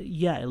comments,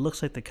 yeah, it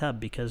looks like the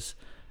Cub because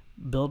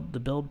the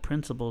build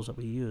principles that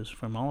we use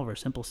from all of our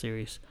Simple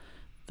series,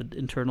 the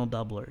internal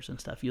doublers and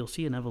stuff, you'll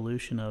see an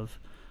evolution of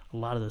a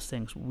lot of those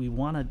things. We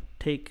want to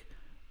take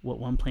what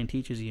one plane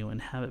teaches you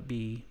and have it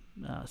be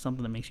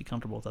something that makes you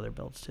comfortable with other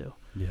builds too.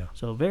 Yeah.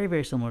 So very,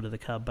 very similar to the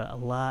Cub, but a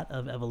lot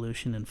of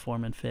evolution in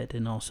form and fit,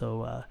 and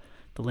also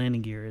the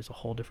landing gear is a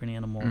whole different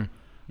animal.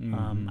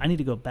 Mm-hmm. I need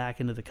to go back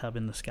into the Cub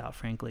and the Scout,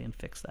 frankly, and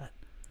fix that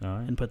All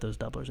right. and put those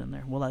doublers in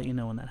there. We'll let you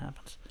know when that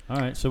happens. All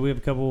right. So we have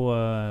a couple.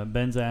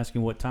 Ben's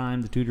asking what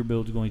time the Tudor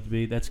build is going to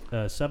be. That's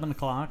 7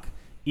 o'clock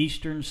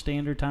Eastern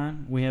Standard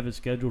Time. We have it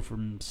scheduled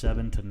from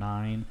 7 to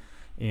 9,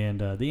 and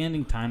the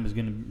ending time is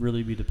going to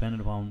really be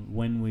dependent upon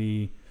when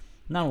we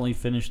not only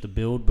finish the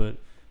build, but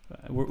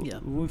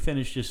we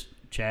finish just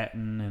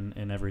chatting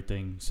and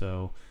everything.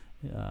 So.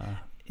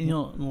 You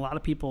know, a lot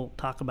of people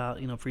talk about,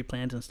 free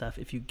plans and stuff.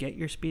 If you get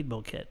your speed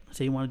build kit,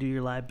 say you want to do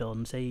your live build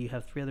and say you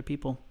have 3 other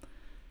people,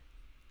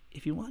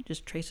 if you want,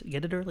 just trace it,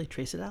 get it early,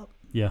 trace it out.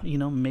 Yeah.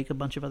 Make a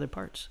bunch of other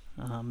parts.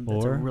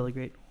 That's a really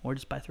great, or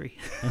just buy 3.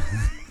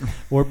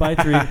 Or buy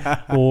 3.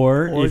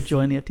 or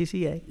join the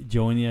FTCA.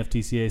 Join the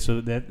FTCA.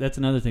 So that's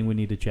another thing we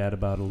need to chat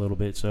about a little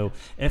bit. So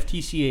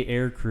FTCA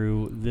Air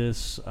Crew,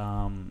 this,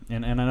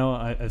 and I know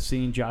I've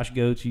seen Josh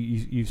Goetz,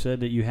 you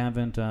said that you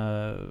haven't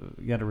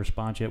got a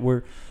response yet.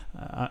 We're,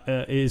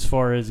 as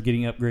far as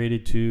getting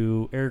upgraded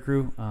to Air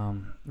Crew,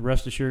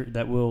 rest assured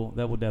that will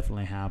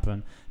definitely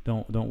happen.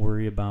 Don't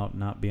worry about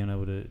not being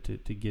able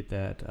to get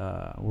that.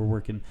 We're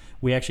working.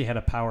 We actually had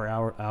a power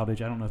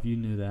outage. I don't know if you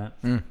knew that.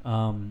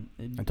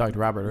 I talked to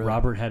Robert earlier.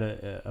 Robert had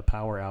a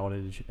power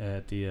outage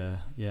at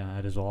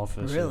at his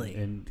office. Really?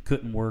 And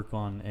couldn't work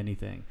on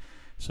anything.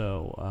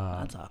 So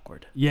that's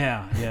awkward.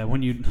 Yeah.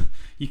 When you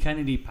kind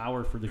of need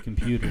power for the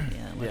computer.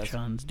 Yeah,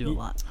 electrons do a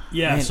lot.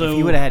 Yeah. Man, so if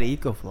you would have had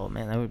EcoFlow,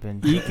 man, that would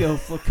have been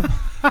EcoFlow.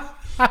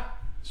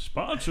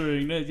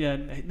 Sponsoring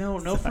that,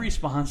 no free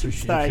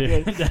sponsorship. Sorry,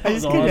 I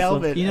just couldn't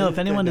help it. If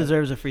anyone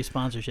deserves a free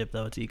sponsorship,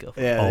 though, it's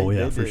EcoFlow.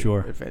 Yeah, for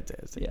sure. They're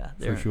fantastic. Yeah,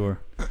 for sure.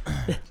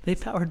 They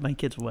powered my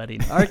kid's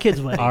wedding. Our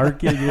kid's wedding.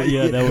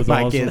 That was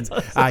my awesome. kids.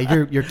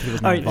 Your kid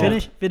was all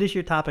right. Finish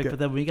your topic, but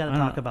then we got to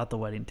talk about the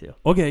wedding too.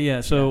 Okay,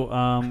 yeah. So,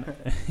 I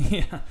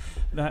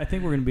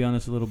think we're going to be on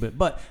this a little bit,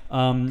 but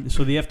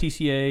so the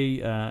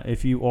FTCA,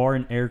 if you are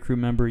an Air Crew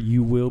member,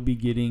 you will be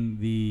getting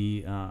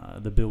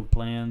the build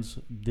plans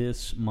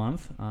this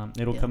month.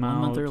 It'll come out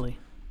 1 month early.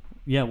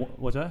 Yeah,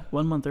 what's that?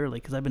 1 month early,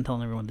 because I've been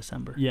telling everyone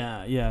December.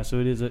 Yeah. So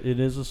it is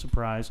a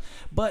surprise,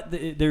 but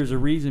there's a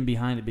reason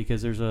behind it,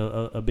 because there's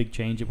a big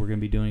change that we're going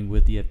to be doing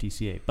with the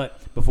FTCA.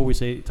 But before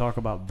we talk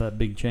about the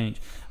big change,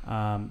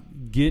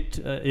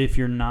 if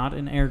you're not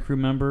an Air Crew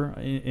member,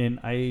 and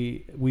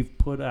we've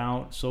put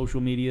out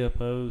social media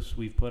posts,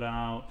 we've put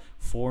out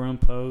forum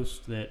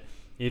posts that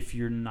if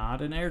you're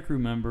not an Air Crew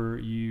member,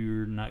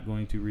 you're not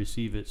going to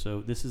receive it.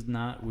 So this is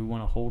not, we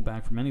want to hold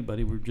back from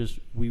anybody.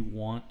 We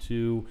want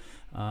to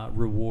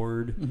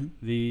reward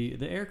the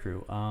Air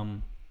Crew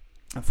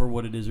for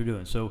what it is they're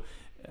doing. So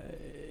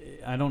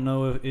I don't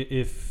know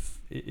if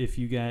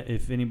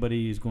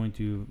anybody is going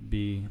to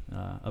be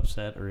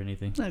upset or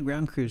anything.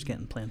 Ground Crew's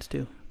getting plans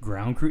too.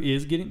 Ground Crew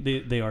is getting,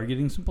 they are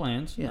getting some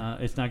plans. Yeah.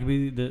 It's not going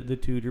to be the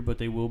Tudor, but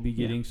they will be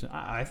getting some,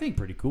 I think,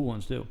 pretty cool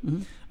ones too.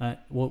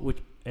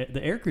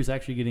 The Air Crew is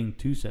actually getting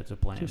 2 sets of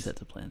plans. 2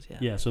 sets of plans, yeah.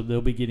 Yeah, so they'll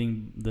be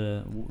getting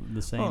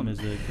the same as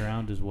the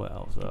ground as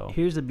well. So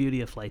here's the beauty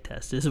of Flight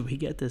Test is we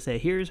get to say,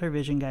 here's our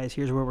vision, guys,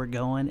 here's where we're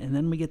going, and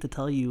then we get to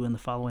tell you in the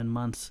following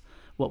months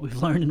what we've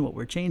learned and what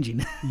we're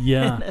changing.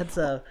 Yeah. And that's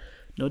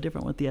no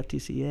different with the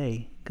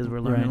FTCA, because we're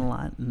learning a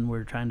lot and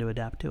we're trying to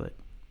adapt to it.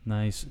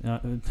 Nice.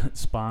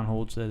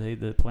 Sponhold said, hey,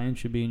 the plan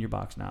should be in your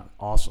box now.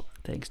 Awesome.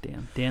 Thanks,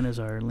 Dan. Dan is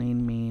our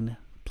lean, mean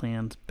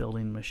plans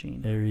building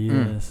machine. There he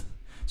is.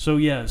 So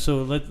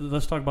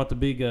let's talk about the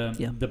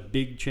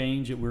big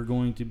change that we're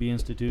going to be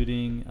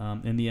instituting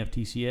in the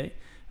FTCA,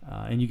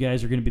 and you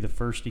guys are going to be the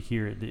first to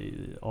hear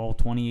it. All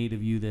 28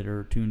 of you that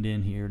are tuned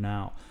in here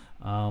now,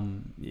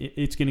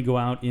 it's going to go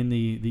out in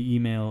the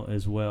email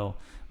as well.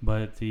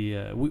 But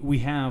we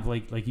have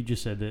like you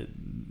just said that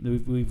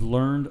we've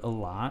learned a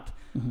lot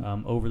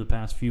over the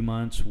past few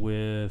months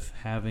with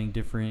having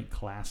different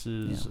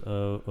classes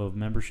of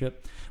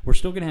membership. We're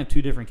still going to have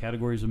 2 different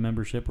categories of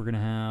membership. We're going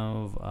to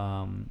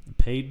have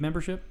paid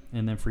membership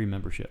and then free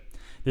membership.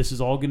 This is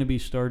all going to be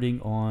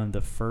starting on the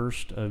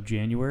 1st of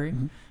January.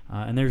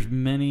 And there's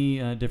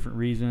many different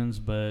reasons,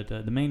 but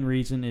the main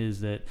reason is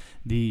that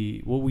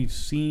what we've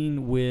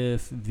seen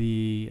with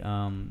the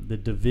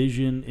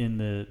division in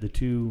the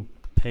 2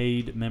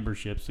 paid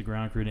memberships, the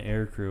Ground Crew and the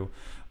Air Crew,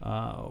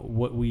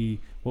 what we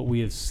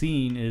have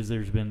seen is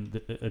there's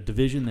been a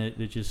division that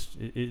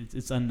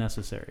it's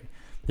unnecessary.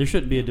 There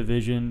shouldn't be a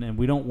division, and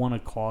we don't want to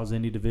cause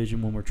any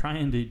division when we're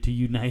trying to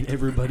unite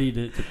everybody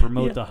to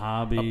promote the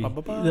hobby.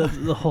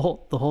 The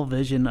whole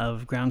vision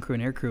of Ground Crew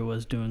and Air Crew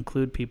was to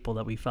include people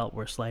that we felt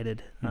were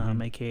slighted,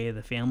 aka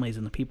the families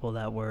and the people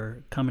that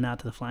were coming out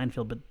to the flying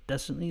field, but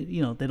definitely,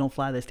 they don't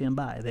fly, they stand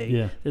by.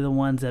 They're the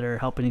ones that are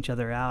helping each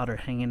other out or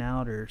hanging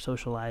out or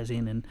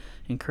socializing and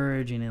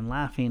encouraging and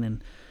laughing,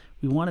 and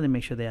we wanted to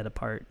make sure they had a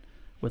part.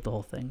 with the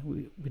whole thing.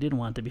 We didn't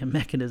want it to be a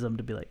mechanism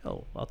to be like,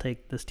 oh, I'll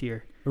take this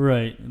tier.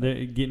 Right,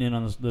 they're getting in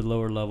on the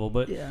lower level,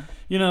 but Yeah.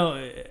 you know,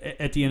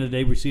 at the end of the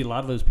day, we see a lot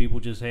of those people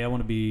just, hey, I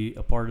want to be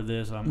a part of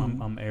this.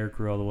 I'm air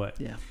crew all the way.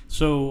 Yeah.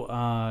 So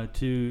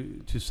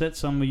to set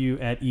some of you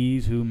at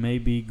ease who may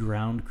be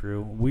ground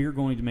crew, we're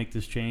going to make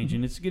this change,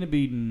 and it's going to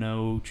be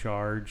no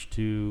charge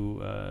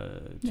to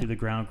the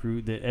ground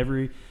crew. That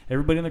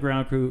everybody in the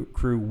ground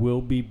crew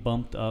will be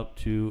bumped up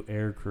to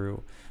air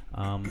crew,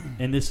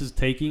 and this is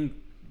taking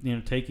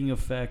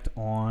effect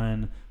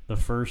on the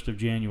 1st of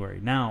January.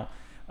 Now,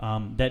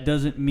 that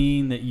doesn't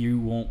mean that you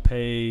won't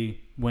pay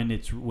when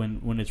it's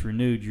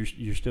renewed.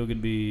 You're still going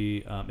to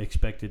be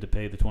expected to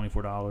pay the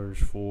 $24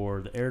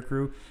 for the air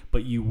crew,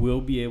 but you will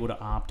be able to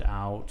opt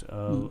out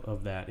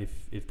of that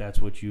if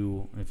that's what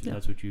you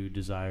that's what you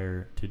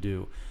desire to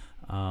do.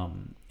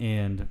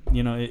 And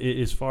you know,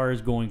 as far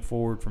as going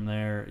forward from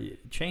there,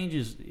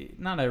 changes.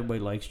 Not everybody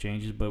likes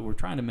changes, but we're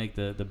trying to make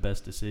the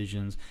best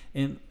decisions.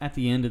 And at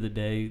the end of the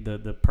day,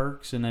 the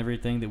perks and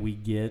everything that we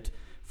get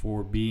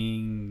for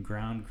being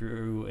ground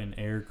crew and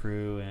air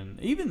crew, and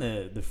even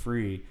the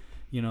free,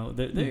 you know,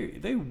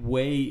 they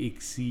way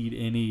exceed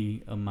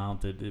any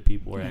amount that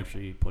people are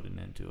actually putting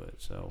into it.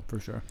 So For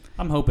sure.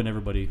 I'm hoping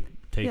everybody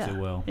takes it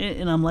well.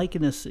 And I'm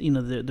liking this. You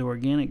know, the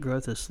organic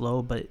growth is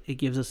slow, but it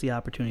gives us the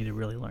opportunity to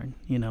really learn.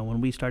 You know,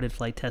 when we started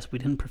Flight Test, we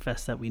didn't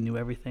profess that we knew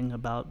everything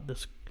about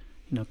this,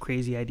 you know,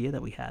 crazy idea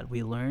that we had.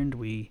 We learned,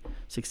 we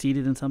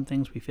succeeded in some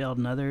things, we failed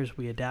in others,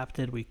 we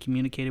adapted, we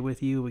communicated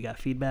with you, we got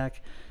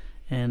feedback.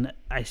 And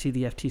I see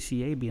the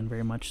FTCA being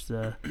very much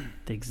the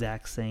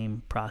exact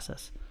same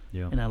process.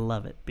 Yeah. And I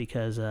love it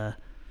because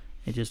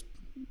it's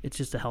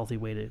just a healthy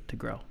way to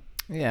grow.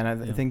 Yeah,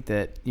 and I think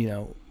that, you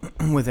know,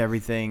 with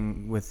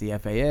everything with the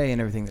FAA and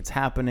everything that's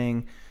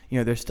happening, you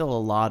know, there's still a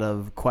lot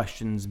of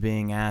questions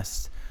being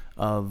asked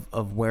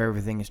of where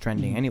everything is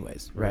trending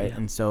anyways, right? Yeah.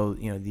 And so,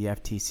 you know, the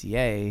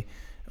FTCA,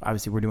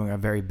 obviously we're doing our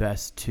very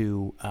best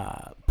to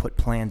put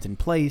plans in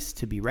place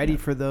to be ready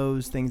for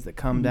those things that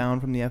come down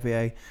from the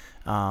FAA,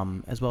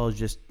 as well as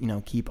just, you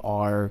know, keep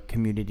our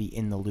community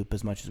in the loop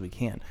as much as we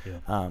can.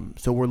 Yeah.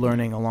 So we're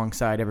learning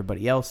alongside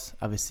everybody else.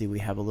 Obviously, we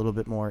have a little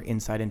bit more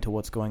insight into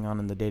what's going on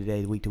in the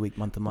day-to-day, week-to-week,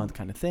 month-to-month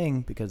kind of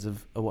thing because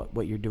of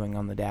what you're doing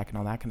on the DAC and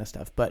all that kind of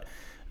stuff. But,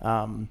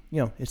 you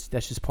know, that's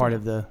just part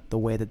of the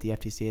way that the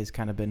FTCA has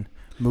kind of been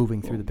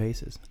moving through the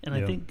paces. And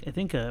I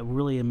think a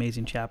really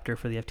amazing chapter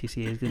for the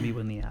FTCA is going to be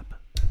when the app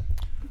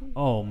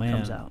Oh man,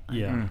 comes out.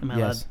 Yeah. Am I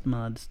Yes.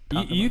 allowed to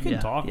talk You about- can yeah,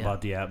 talk yeah.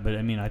 about the app, but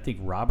I mean, I think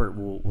Robert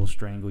will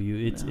strangle you.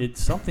 It's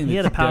something. He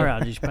that had a power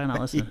does- outage. You should probably not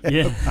listen.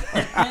 Yeah.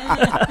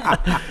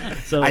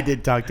 So I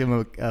did talk to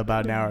him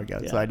about an hour ago,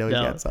 so I know he's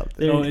No. got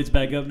something. Oh, it's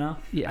back up now.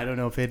 Yeah. I don't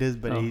know if it is,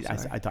 but Oh, sorry.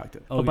 I talked to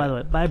him. Oh, by the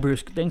way, bye,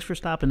 Bruce. Thanks for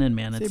stopping in,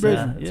 man. See It's you, Bruce.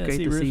 it's Yeah, great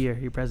see to you, see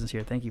your presence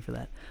here. Thank you for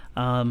that.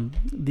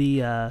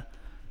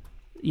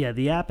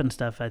 The app and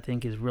stuff I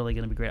think is really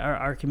going to be great.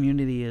 Our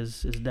community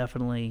is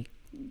definitely,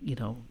 you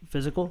know,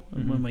 physical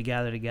when we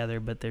gather together,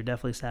 but they're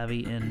definitely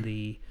savvy in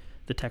the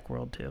tech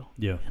world too.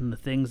 Yeah. And the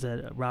things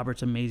that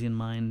Robert's amazing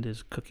mind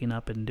is cooking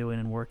up and doing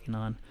and working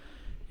on,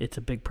 it's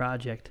a big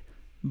project,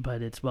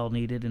 but it's well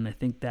needed, and I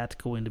think that's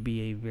going to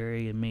be a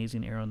very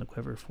amazing arrow in the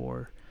quiver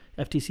for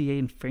FTCA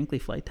and frankly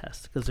Flight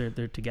Test because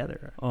they're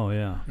together. Oh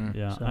yeah,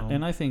 yeah. So-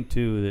 And I think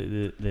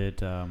too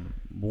that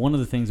one of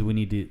the things that we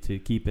need to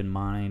keep in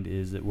mind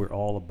is that we're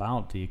all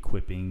about the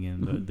equipping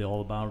and the all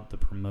about the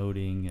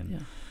promoting and. Yeah.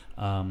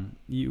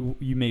 You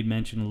made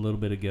mention a little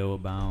bit ago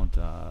about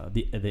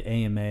the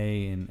AMA,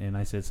 and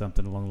I said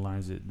something along the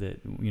lines that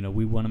you know,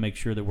 we want to make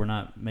sure that we're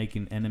not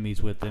making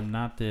enemies with them.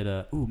 Not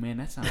that oh man,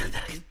 that sounded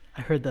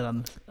I heard that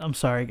on. I'm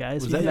sorry,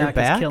 guys. Was My that your back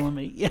back? is killing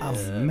me. Yeah.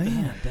 Oh,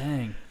 man.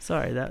 dang.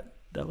 Sorry, that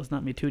was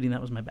not me tooting. That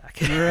was my back.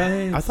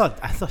 Right. I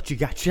thought you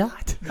got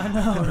shot. I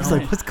know. I was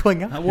like, what's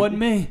going on? That wasn't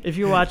me. If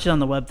you're watching on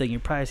the web thing, you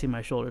probably see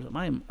my shoulders.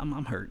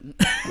 I'm hurting.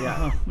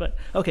 Yeah. But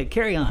okay,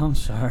 carry on. I'm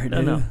sorry.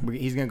 No, no.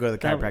 He's gonna go to the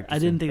chiropractor. I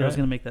didn't think I was Right.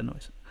 going to make that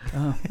noise.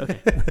 Oh. Okay.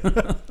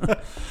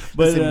 But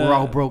Listen, we're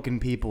all broken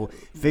people,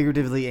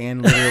 figuratively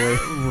and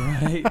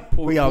literally. right.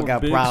 We all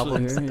got Biggs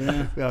problems. there,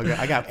 yeah. We all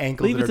I got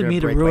ankles. Leave that it are to gonna me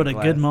to break ruin my a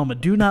good glass.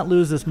 moment. Do not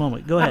lose this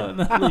moment. Go ahead.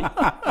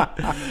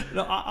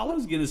 No, all I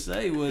was gonna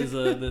say was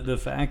the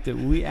fact that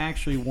we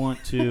actually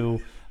want to.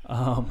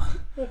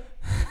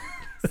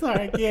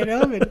 Sorry, I can't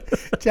help it.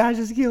 Josh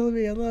is killing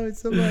me. I love it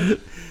so much.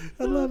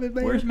 I love it,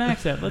 man. Where's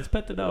Max at? Let's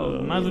pet the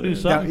dog. Might as well do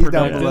Down- something he's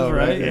down productive, below,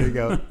 right? There you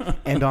go.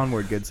 And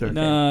onward, good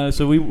sir.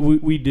 So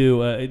we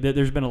do.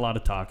 There's been a lot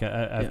of talk.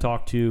 I've Yeah.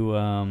 talked to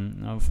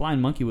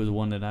Flying Monkey was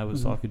one that I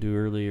was talking to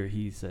earlier.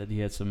 He said he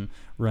had some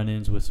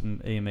run-ins with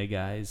some AMA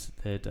guys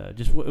that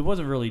it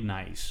wasn't really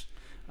nice.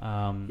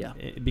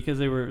 Because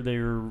they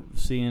were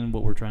seeing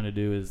what we're trying to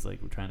do is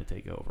like we're trying to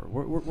take over.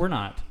 We're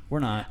not.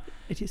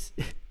 It just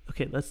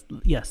okay. Let's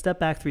step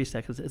back 3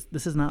 seconds.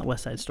 This is not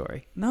West Side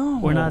Story. No,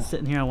 We're not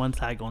sitting here on one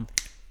side going,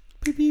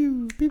 Pew,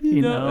 pew, pew, pew.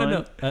 you No,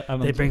 know, no.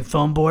 they bring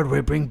foam board,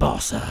 we bring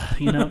balsa.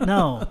 You know,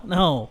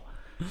 no.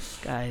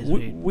 Guys,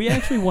 we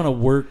actually want to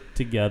work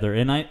together,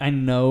 and I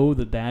know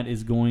that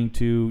is going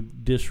to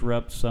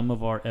disrupt some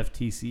of our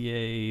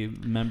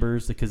FTCA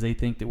members because they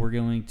think that we're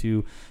going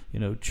to,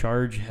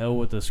 charge hell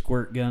with a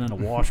squirt gun and a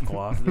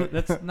washcloth.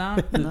 That's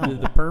not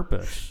the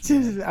purpose.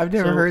 I've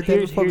never heard that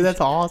before, but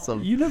that's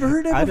awesome. You never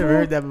heard that I've before? never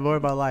heard that before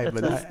in my life.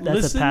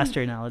 That's a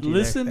pastor analogy.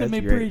 Listen to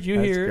me preach. You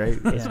hear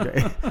it. That's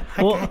great.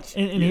 Well,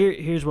 and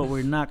here's what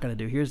we're not going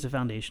to do. Here's the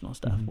foundational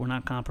stuff. We're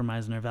not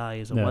compromising our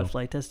values of what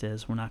Flight Test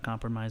is. We're not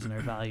compromising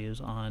our values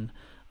on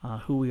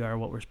who we are,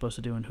 what we're supposed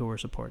to do, and who we're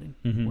supporting.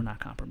 We're not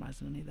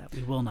compromising any of that.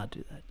 We will not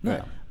do that.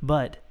 No.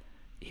 But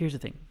here's the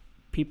thing.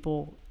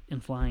 People in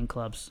flying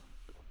clubs,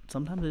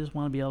 sometimes they just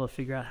want to be able to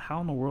figure out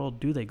how in the world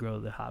do they grow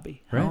the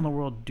hobby? How in the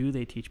world do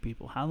they teach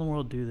people? How in the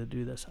world do they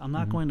do this? I'm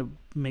not going to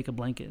make a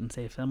blanket and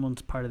say if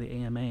someone's part of the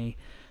AMA,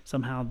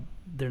 somehow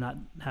they're not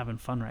having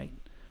fun right,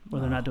 or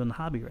they're not doing the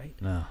hobby right.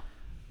 No.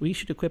 We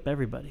should equip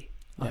everybody.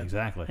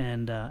 Exactly.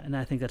 And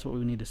I think that's what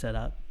we need to set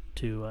up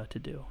to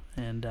do,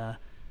 and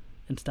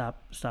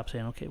stop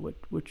saying, okay,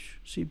 which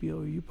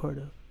CBO are you part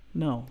of?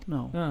 No.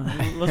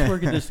 Let's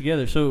work at this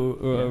together.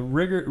 So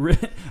rigor.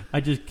 I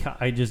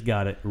just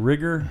got it.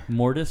 Rigor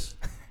mortis.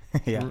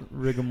 Yeah.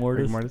 Rigor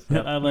mortis.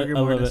 Yep. I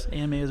love it.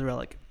 AMA is a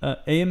relic.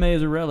 AMA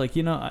is a relic.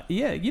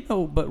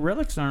 But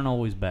relics aren't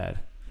always bad.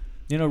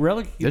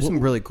 There's some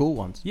really cool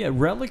ones. Yeah,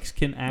 relics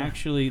can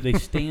actually they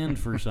stand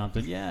for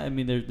something. Yeah, I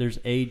mean there's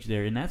age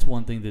there, and that's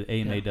one thing that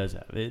AMA does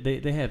have.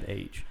 They have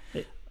age.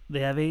 They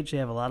have age. They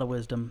have a lot of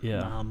wisdom.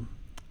 Yeah.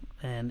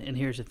 And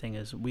here's the thing: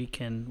 is we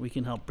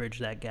can help bridge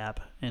that gap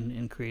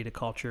and create a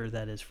culture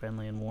that is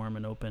friendly and warm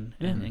and open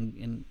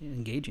and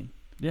engaging.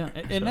 Yeah,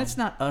 and that's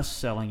not us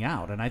selling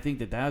out. And I think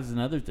that's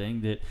another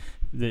thing that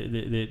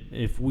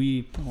if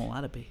we won't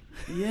let it be.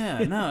 Yeah,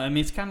 no, I mean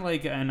it's kind of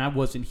like, and I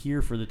wasn't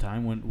here for the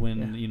time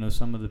when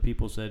some of the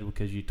people said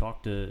because you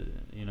talked to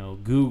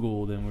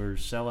Google, then we're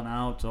selling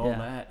out to all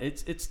that.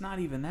 It's not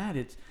even that.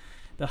 It's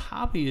the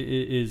hobby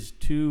is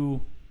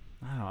too.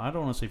 I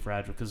don't want to say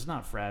fragile because it's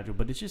not fragile,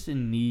 but it's just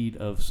in need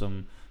of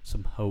some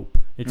hope.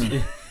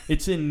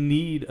 It's in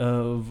need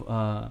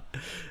of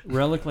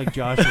relic like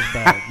Josh's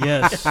bag.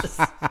 Yes.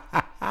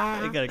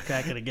 I gotta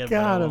crack it again.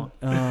 Got him.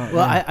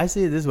 I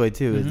see it this way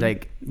too. It's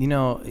like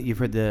you've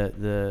heard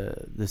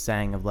the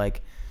saying of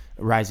like,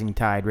 rising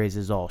tide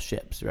raises all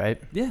ships,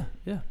 right? Yeah.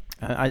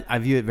 I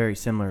view it very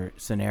similar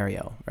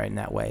scenario, right? In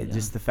that way,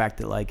 just the fact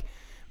that like,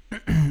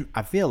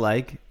 I feel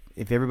like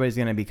if everybody's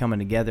going to be coming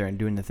together and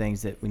doing the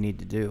things that we need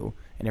to do,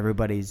 and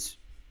everybody's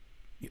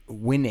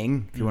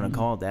winning, if you want to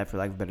call it that, for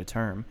lack of a better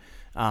term,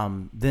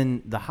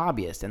 then the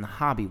hobbyist and the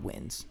hobby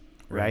wins,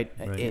 right?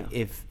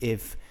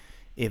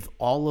 If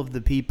all of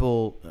the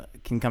people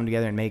can come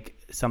together and make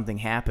something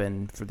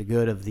happen for the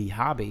good of the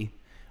hobby,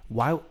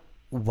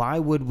 why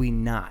would we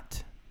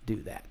not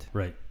do that?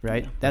 Right.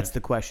 Yeah, that's the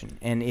question.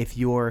 And if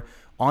you're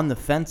on the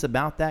fence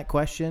about that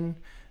question,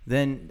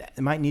 then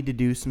it might need to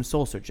do some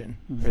soul searching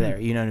there.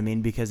 You know what I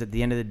mean? Because at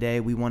the end of the day,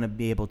 we want to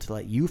be able to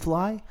let you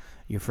fly,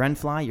 your friend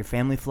fly, your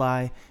family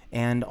fly,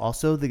 and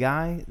also the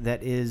guy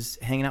that is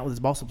hanging out with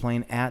his balsa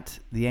plane at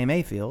the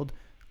AMA field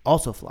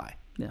also fly.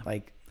 Yeah.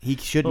 Like, he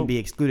shouldn't be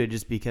excluded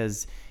just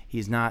because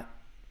he's not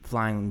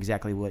flying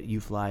exactly what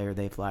you fly or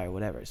they fly or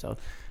whatever. So,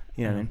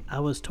 you know what I mean? I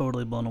was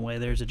totally blown away.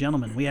 There's a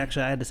gentleman. I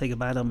had to say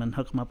goodbye to him and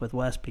hook him up with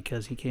Wes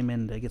because he came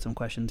in to get some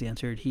questions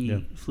answered.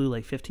 He flew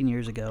like 15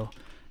 years ago.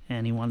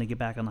 And he wanted to get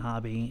back on the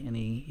hobby, and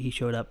he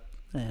showed up.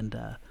 And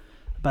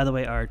by the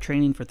way, our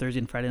training for Thursday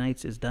and Friday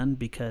nights is done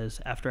because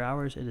after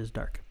hours it is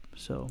dark.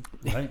 So,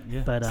 right,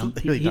 yeah. But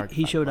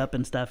he showed up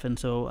and stuff, and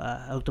so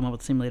I hooked him up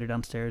with the simulator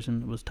downstairs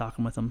and was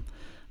talking with him.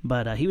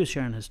 But he was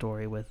sharing his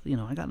story with,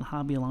 I got in the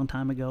hobby a long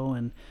time ago,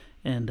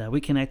 and we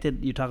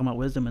connected. You're talking about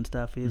wisdom and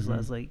stuff. He's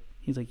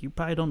like, you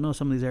probably don't know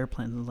some of these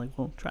airplanes. I was like,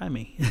 well, try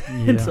me.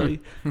 And so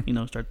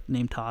start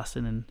name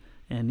tossing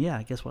and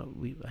yeah, guess what?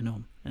 I know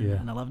him,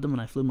 and I loved him,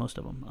 and I flew most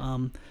of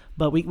them.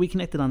 But we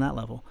connected on that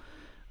level.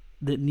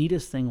 The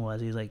neatest thing was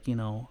he's like,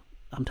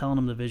 I'm telling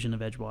him the vision of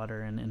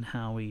Edgewater and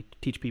how we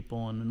teach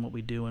people and what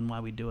we do and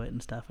why we do it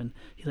and stuff. And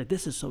he's like,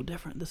 this is so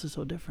different. This is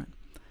so different.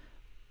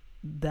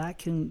 That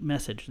can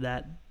message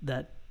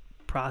that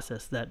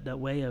process, that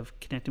way of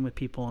connecting with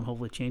people and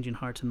hopefully changing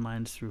hearts and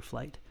minds through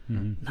flight.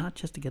 Not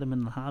just to get them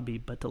in the hobby,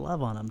 but to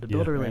love on them, to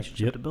build a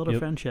relationship, to build a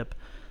friendship.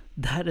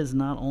 That is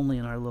not only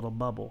in our little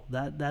bubble.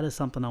 That is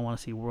something I want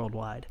to see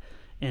worldwide.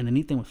 And the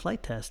neat thing with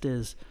Flight Test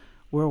is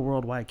we're a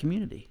worldwide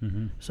community.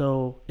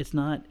 So it's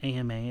not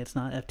AMA, it's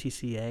not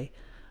FTCA.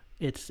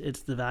 It's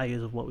the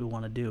values of what we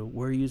want to do.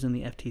 We're using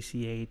the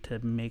FTCA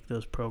to make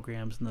those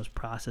programs and those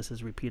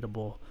processes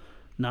repeatable,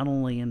 not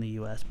only in the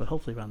U.S., but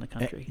hopefully around the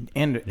country.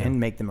 And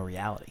make them a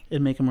reality.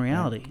 And make them a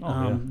reality.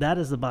 That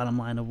is the bottom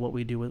line of what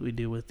we do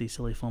with these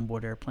silly foam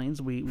board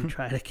airplanes. We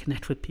try to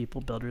connect with people,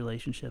 build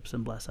relationships,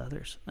 and bless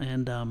others.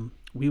 And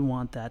we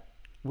want that.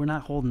 We're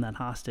not holding that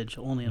hostage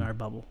only in our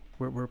bubble.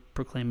 We're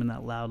proclaiming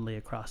that loudly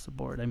across the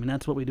board. I mean,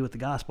 that's what we do with the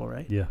gospel,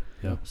 right? Yeah.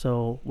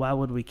 So why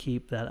would we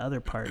keep that other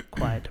part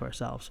quiet to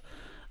ourselves?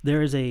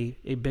 There is a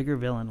bigger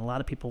villain. A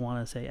lot of people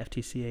want to say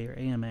FTCA or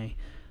AMA.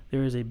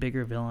 there is a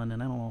bigger villain,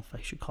 and I don't know if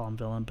I should call him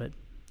villain, but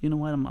you know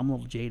what? I'm a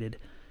little jaded.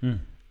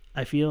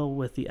 I feel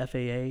with the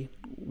FAA,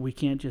 we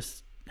can't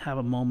just have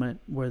a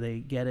moment where they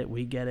get it,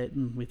 we get it,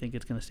 and we think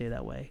it's going to stay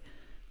that way.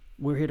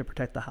 We're here to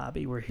protect the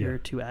hobby. We're here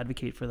to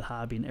advocate for the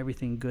hobby and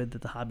everything good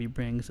that the hobby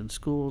brings in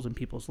schools and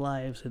people's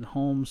lives and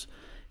homes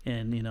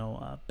and,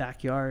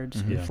 backyards,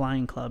 and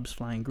flying clubs,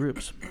 flying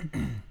groups.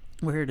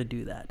 We're here to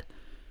do that.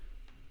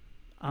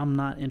 I'm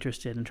not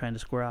interested in trying to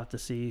square off to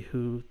see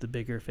who the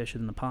bigger fish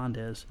in the pond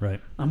is.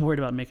 Right. I'm worried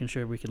about making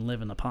sure we can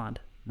live in the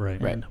pond.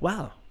 Right. And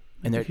wow.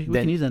 And we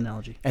can use that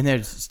analogy. And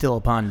there's still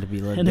a pond to be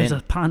lived in. And there's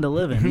a pond to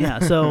live in, yeah.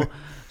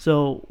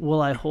 So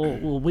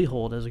will we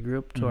hold as a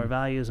group to our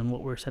values and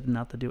what we're setting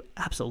out to do?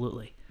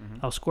 Absolutely.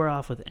 I'll square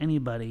off with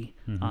anybody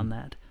on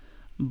that.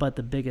 But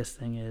the biggest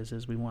thing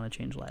is we want to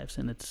change lives,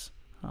 and it's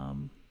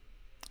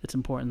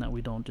important that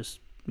we don't just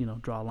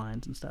draw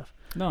lines and stuff.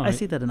 No, I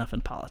see that enough in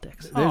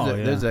politics.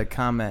 There's a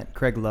comment,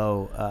 Craig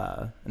Lowe,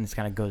 and this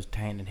kind of goes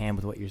hand in hand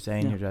with what you're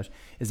saying here, Josh.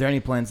 Is there any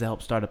plans to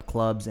help start up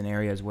clubs in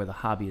areas where the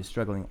hobby is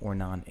struggling or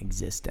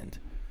non-existent?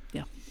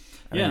 Yeah.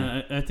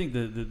 I think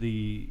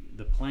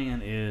the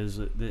plan is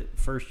that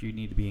first you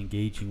need to be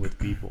engaging with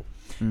people.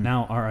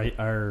 Now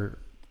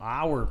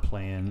our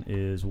plan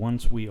is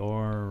once we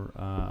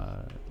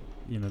are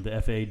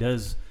the FAA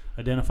does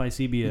identify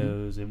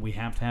CBOs and we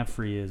have to have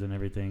FRIAs and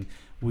everything.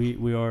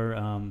 We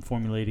are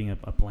formulating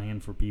a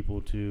plan for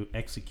people to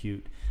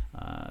execute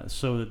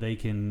so that they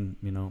can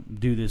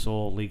do this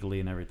all legally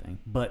and everything.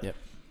 But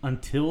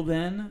until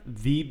then,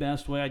 the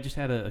best way. I just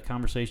had a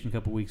conversation a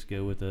couple weeks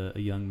ago with a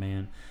young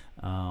man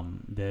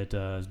that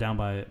is down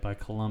by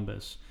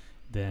Columbus.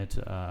 That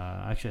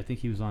actually I think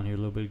he was on here a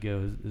little bit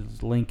ago.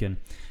 Is Lincoln,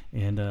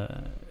 and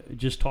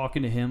just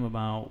talking to him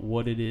about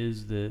what it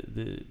is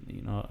that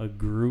a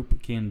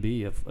group can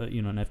be, an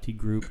FT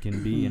group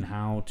can be, and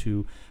how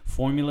to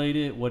formulate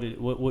it.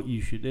 What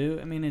you should do.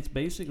 I mean, it's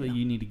basically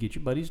you need to get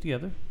your buddies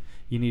together.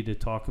 You need to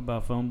talk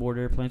about foam board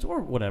airplanes or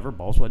whatever,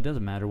 ball swat. It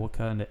doesn't matter what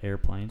kind of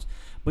airplanes,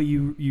 but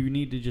you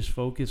need to just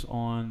focus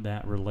on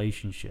that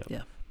relationship.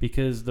 Yeah.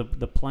 Because the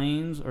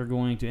planes are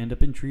going to end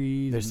up in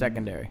trees. They're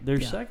secondary. They're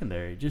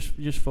secondary.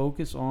 Just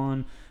focus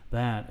on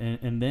that,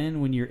 and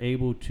then when you're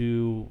able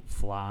to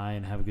fly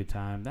and have a good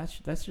time,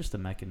 that's just a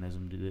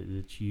mechanism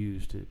that's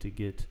used to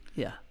get.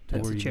 Yeah,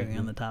 that's the cherry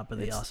on the top of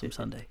the awesome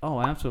sundae. Oh,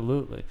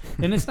 absolutely.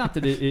 And it's not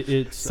that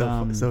it's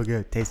so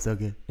good. Tastes so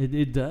good.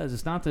 It does.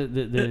 It's not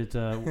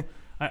that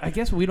I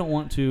guess we don't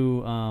want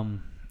to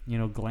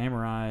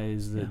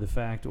glamorize the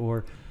fact,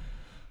 or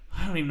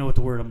I don't even know what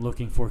the word I'm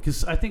looking for,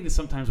 because I think that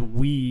sometimes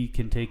we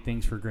can take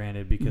things for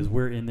granted because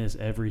we're in this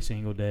every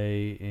single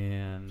day,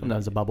 and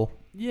sometimes a bubble.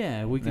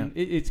 Yeah, we can.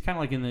 Yeah. It's kind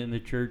of like in the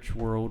church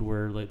world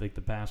where like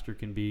the pastor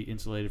can be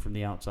insulated from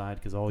the outside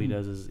because all he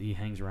does is he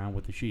hangs around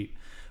with the sheep.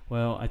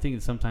 Well, I think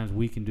that sometimes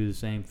we can do the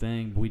same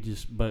thing.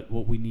 But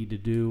what we need to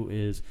do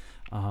is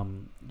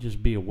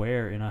just be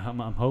aware, and I'm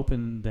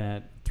hoping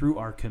that through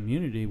our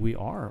community we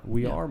are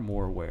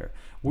more aware.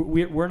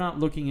 We're not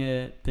looking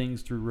at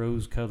things through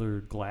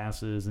rose-colored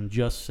glasses and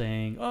just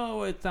saying,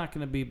 oh, it's not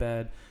going to be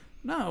bad.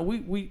 No,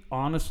 we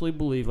honestly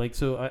believe. Like,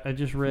 so I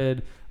just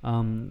read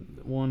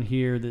one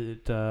here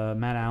that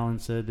Matt Allen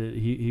said that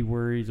he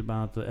worries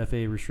about the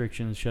FAA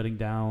restrictions shutting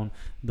down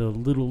the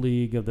little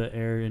league of the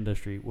air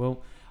industry.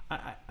 Well,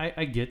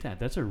 I get that.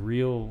 That's a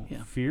real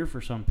fear for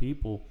some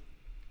people,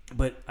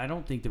 but I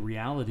don't think the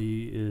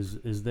reality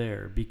is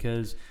there,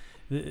 because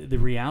the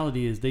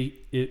reality is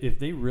if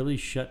they really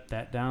shut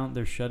that down,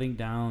 they're shutting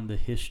down the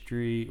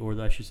history, or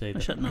I should say,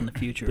 shutting down the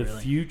future.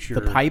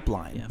 The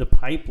pipeline. Yeah. The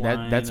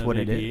pipeline. That's what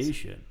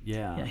aviation. It is.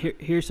 Yeah.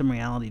 Here's some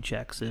reality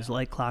checks. Is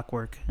like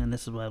clockwork, and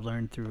this is what I've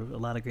learned through a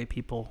lot of great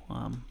people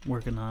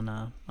working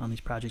on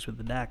these projects with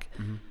the DAC.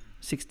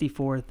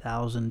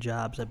 64,000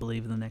 jobs, I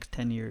believe, in the next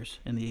 10 years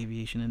in the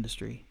aviation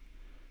industry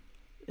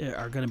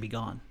are going to be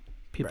gone.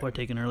 People are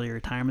taking earlier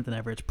retirement than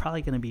ever. It's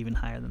probably going to be even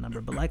higher than the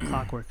number. But like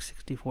clockwork,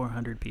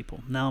 6,400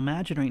 people. Now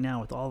imagine right now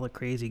with all the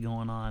crazy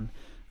going on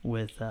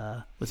with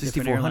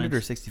 6,400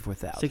 or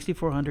 64,000?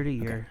 6,400 a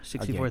year, okay.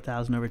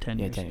 64,000 over 10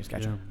 years. Yeah, 10 years,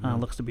 gotcha.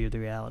 Looks to be the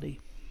reality.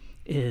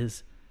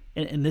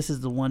 And this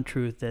is the one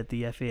truth that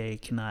the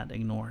FAA cannot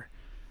ignore,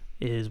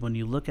 is when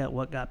you look at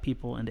what got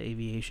people into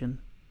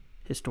aviation,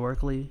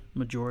 historically,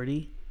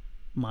 majority,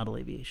 model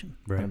aviation.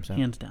 Right.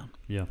 Hands down.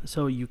 Yeah.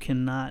 So you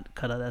cannot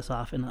cut this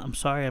off. And I'm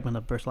sorry, I'm going to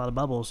burst a lot of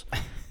bubbles.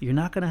 You're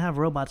not going to have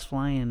robots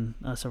flying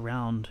us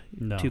around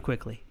too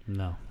quickly.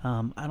 No.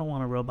 I don't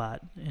want a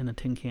robot in a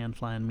tin can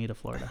flying me to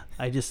Florida.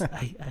 I'm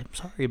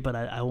sorry, but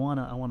I want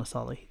a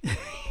Sully.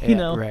 I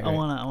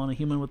want a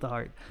human with a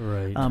heart.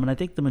 Right. And I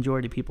think the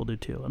majority of people do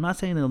too. I'm not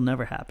saying it'll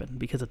never happen,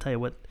 because I'll tell you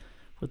what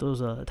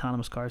those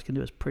autonomous cars can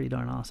do is pretty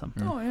darn awesome.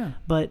 Oh yeah.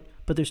 But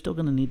there's still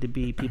going to need to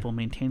be people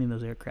maintaining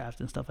those aircraft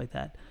and stuff like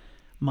that.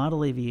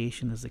 Model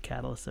aviation is the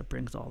catalyst that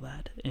brings all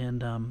that.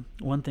 And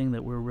one thing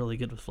that we're really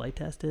good with Flight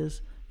Test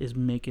is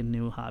making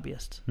new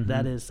hobbyists.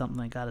 That is something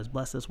that God has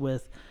blessed us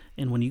with.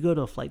 And when you go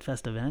to a Flight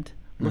Fest event,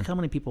 look how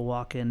many people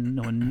walk in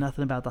knowing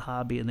nothing about the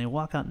hobby, and they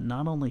walk out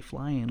not only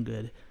flying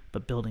good,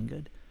 but building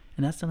good.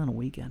 and that's done on a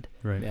weekend.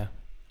 Right. Yeah.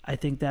 I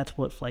think that's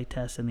what Flight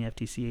Test and the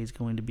FTCA is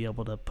going to be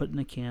able to put in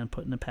a can,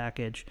 put in a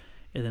package,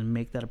 and then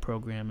make that a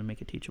program and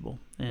make it teachable.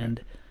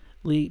 And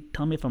Lee,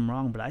 tell me if I'm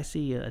wrong, but I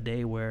see a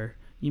day where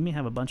you may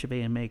have a bunch of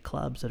AMA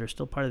clubs that are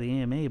still part of the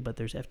AMA, but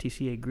there's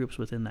FTCA groups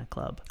within that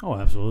club. Oh,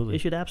 absolutely. It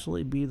should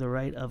absolutely be the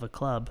right of a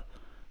club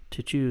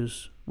to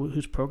choose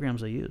whose programs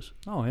they use.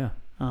 Oh, yeah.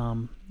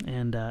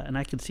 And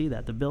I can see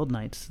that the build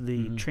nights,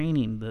 the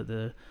training,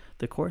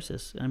 the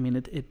courses. I mean,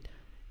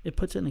 it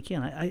puts it in a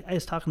can. I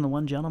was talking to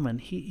one gentleman.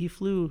 He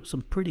flew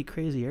some pretty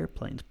crazy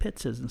airplanes,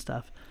 Pitzes and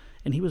stuff,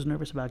 and he was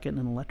nervous about getting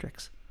in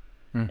electrics,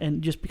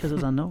 and just because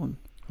it's unknown.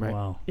 Right.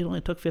 Wow. It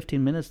only took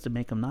 15 minutes to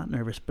make him not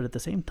nervous, but at the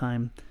same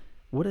time,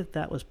 what if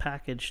that was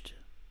packaged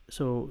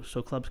so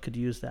clubs could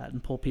use that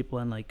and pull people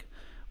in, like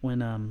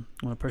when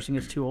a person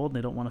gets too old and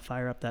they don't want to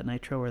fire up that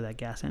nitro or that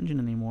gas engine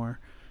anymore,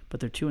 but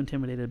they're too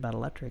intimidated about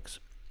electrics,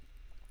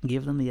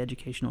 give them the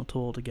educational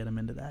tool to get them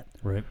into that.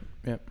 Right.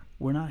 Yep.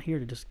 We're not here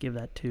to just give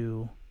that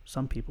to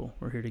some people.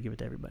 We're here to give it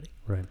to everybody.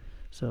 Right.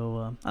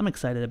 So I'm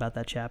excited about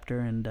that chapter,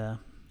 and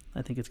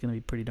I think it's going to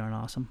be pretty darn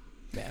awesome.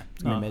 Yeah.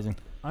 It's gonna be amazing.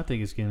 I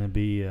think it's going to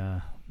be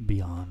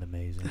beyond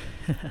amazing.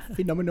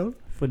 Phenomenal.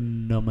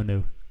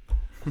 Phenomenal.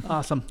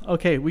 Awesome.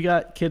 Okay, we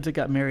got kids that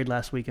got married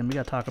last weekend. We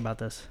got to talk about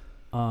this.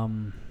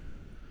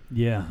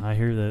 Yeah, I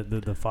hear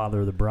that the father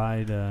of the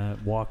bride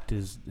walked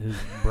his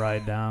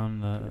bride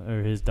down,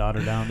 or his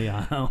daughter down the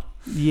aisle.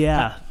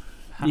 Yeah.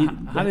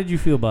 How did you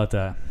feel about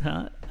that?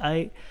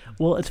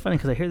 Well, it's funny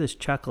because I hear this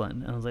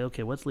chuckling, and I was like,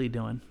 okay, what's Lee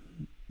doing?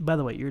 By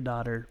the way, your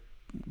daughter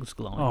was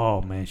glowing.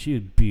 Oh man, she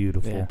was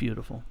beautiful. Yeah.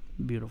 Beautiful.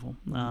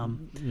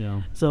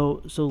 Yeah.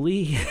 So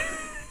Lee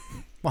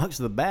Walks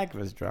to the back of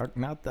his truck,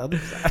 not the other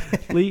side.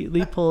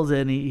 Lee pulls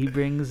in. He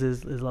brings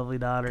his lovely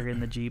daughter in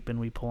the Jeep, and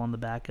we pull on the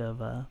back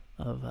of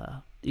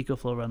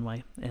EcoFlow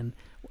runway. And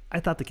I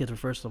thought the kids were,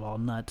 first of all,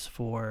 nuts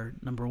for,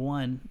 number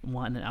one,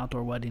 wanting an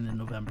outdoor wedding in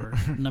November.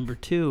 Number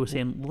two,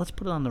 saying, well, let's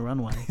put it on the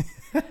runway.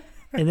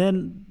 And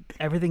then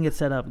everything gets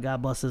set up.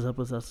 God blesses us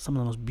with some of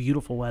the most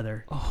beautiful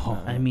weather.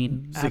 Oh, I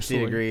mean, 60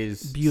 absolutely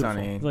degrees, beautiful.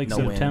 sunny, like no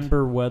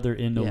September weather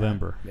in Yeah.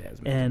 November. wind. Yeah, it's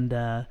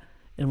amazing.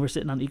 And we're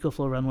sitting on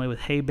EcoFlow runway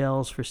with hay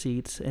bales for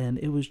seats, and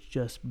it was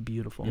just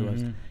beautiful.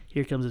 Mhm.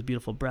 Here comes his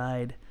beautiful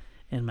bride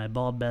and my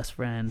bald best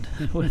friend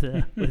with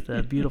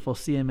a beautiful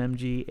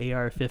CMMG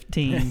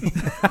AR-15.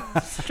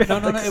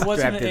 No, it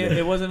wasn't. Strapped in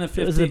It wasn't a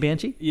 50. Was it a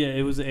Banshee? Yeah,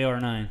 it was the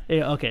AR-9.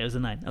 Yeah, okay, it was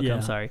a 9. Okay, Yeah.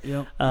 I'm sorry.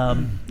 Yep.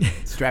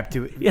 Strapped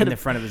to it Yeah, in the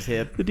front of his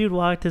hip. The dude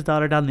walked his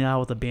daughter down the aisle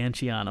with a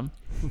Banshee on him.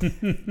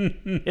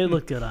 It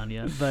looked good on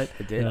you, but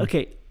It did. Yeah.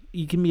 okay,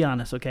 you can be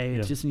honest. Okay,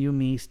 it's Yeah. just you,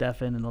 me,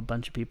 Stefan, and a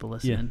bunch of people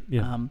listening.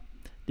 Yeah.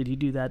 Did you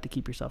do that to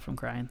keep yourself from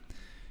crying?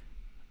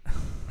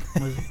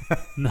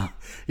 No.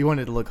 He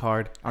wanted to look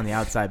hard on the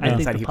outside, but I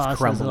think inside the he pause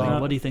was says it all.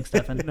 crumbling. What do you think,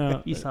 Stefan?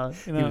 No. You saw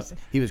it. You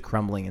He was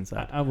crumbling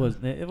inside. I was.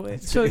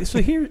 So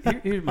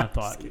here's my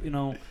thought. You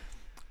know,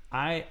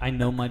 I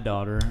know my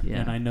daughter,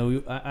 Yeah. and I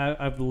know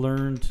I've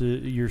learned to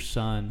your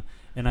son,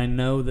 and I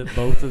know that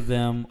both of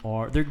them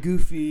they're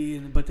goofy,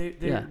 but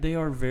they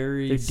are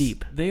very They're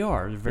deep. They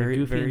are very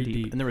goofy very and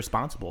deep. And they're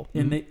responsible.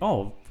 and they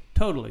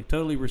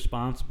totally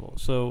responsible.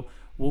 So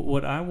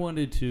what I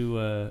wanted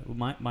to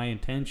my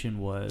intention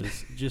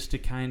was just to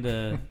kind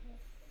of,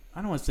 I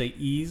don't want to say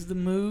ease the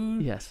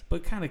mood, Yes.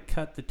 but kind of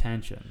cut the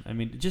tension. I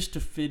mean, just to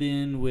fit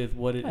in with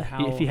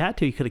how. If you had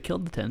to, you could have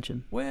killed the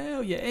tension.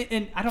 Well, yeah,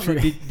 and I don't know.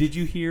 Did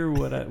you hear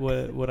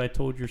what I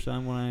told your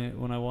son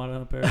when I walked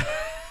up there?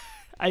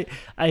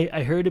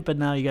 I heard it, but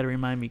now you got to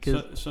remind me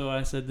because So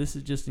I said, this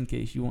is just in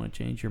case you want to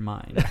change your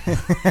mind.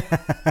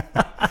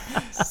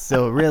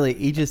 So really,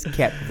 he just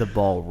kept the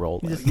ball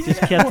rolling. just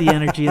kept the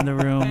energy in the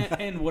room.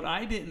 And what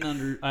I didn't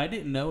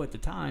know at the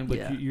time, but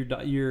Yeah.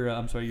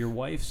 your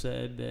wife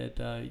said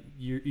that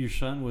your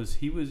son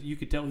you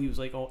could tell he was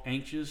like all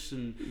anxious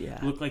and Yeah.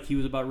 looked like he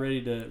was about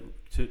ready to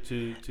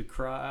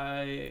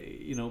cry,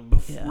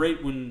 Yeah.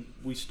 right when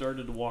we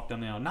started to walk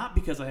down the aisle. Not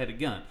because I had a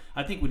gun.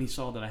 I think when he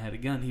saw that I had a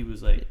gun, he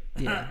was like,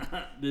 Yeah.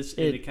 and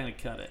it kind of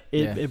cut it.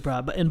 It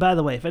brought. And by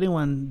the way, if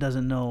anyone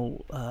doesn't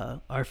know,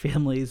 our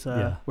families,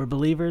 Yeah. we're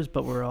believers,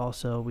 but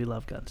we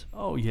love guns.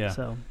 Oh yeah.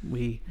 So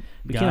we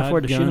God, can't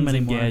afford to shoot them guns,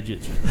 and anymore.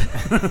 gadgets.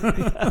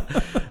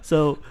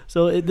 So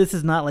this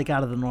is not like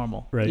out of the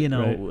normal, Right,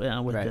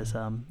 with Right. this.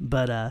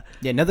 But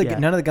Yeah, none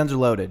of the guns are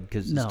loaded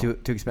because No.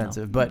 it's too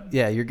expensive. No. But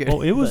yeah, you're good.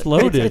 Well, it was but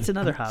loaded. It's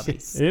another hobby.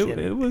 Just It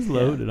kidding. was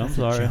loaded. I'm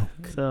sorry.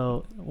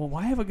 So Well,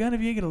 why have a gun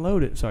if you ain't gonna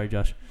load it? Sorry,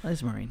 Josh.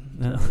 he's a Marine,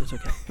 No. so it's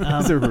okay.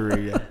 It's a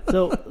brewery, yeah.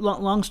 So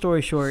long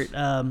story short,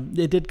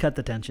 it did cut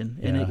the tension,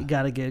 and Yeah. it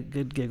got a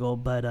good giggle.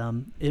 But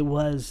it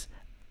was,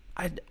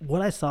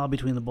 what I saw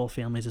between the both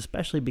families,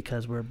 especially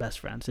because we're best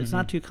friends. It's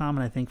not too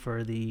common, I think,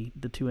 for the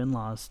two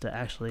in-laws to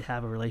actually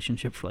have a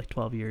relationship for like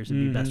 12 years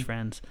and be best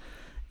friends.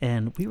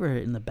 And we were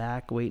in the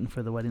back waiting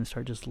for the wedding to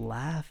start, just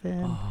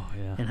laughing Oh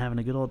yeah. and having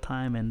a good old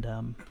time.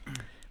 And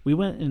we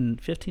went in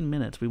 15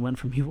 minutes. We went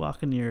from you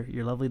walking your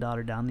lovely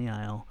daughter down the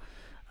aisle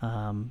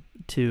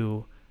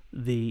to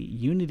the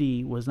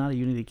Unity was not a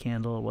Unity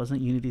candle. It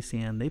wasn't Unity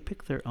sand. They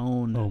picked their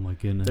own Oh my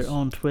goodness. their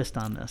own twist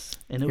on this,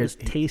 and it was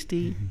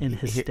tasty and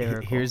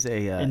hysterical. Here's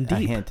a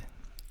deep. hint.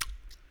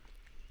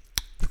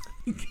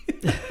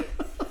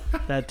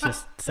 That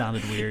just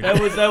sounded weird. That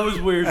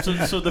was weird.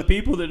 So the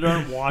people that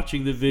aren't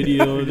watching the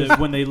video, that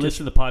when they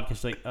listen to the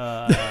podcast, like,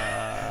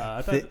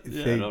 I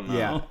don't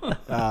know.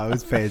 It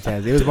was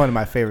fantastic. It was one of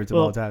my favorites of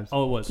all time.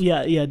 Oh, it was.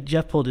 Yeah.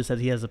 Jeff Pohl just said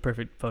he has a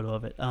perfect photo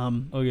of it.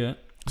 Oh yeah.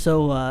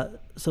 So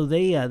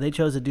they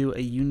chose to do a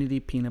Unity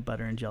peanut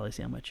butter and jelly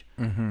sandwich,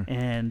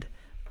 and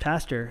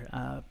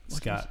Pastor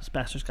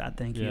Pastor Scott,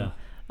 thank you.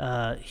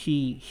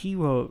 He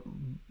wrote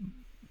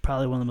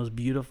probably one of the most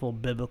beautiful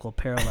biblical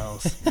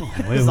parallels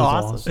It was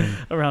awesome.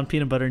 around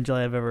peanut butter and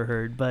jelly I've ever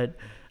heard. But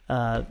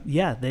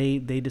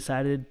they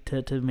decided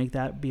to make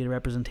that be a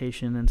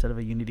representation instead of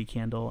a Unity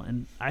candle,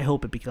 and I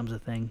hope it becomes a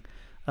thing.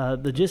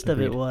 The gist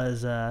of it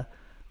was.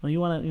 Well, you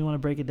want to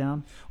break it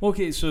down?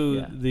 Okay,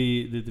 so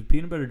the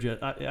peanut butter jelly.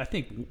 I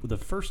think the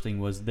first thing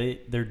was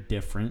they're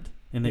different,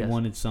 and they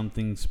wanted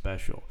something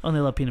special. Oh, and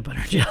they love peanut butter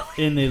and jelly.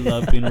 And they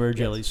love peanut butter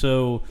jelly.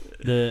 So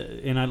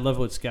and I love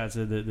what Scott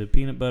said. The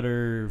peanut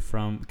butter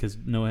because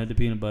Noah had the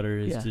peanut butter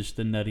is just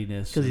the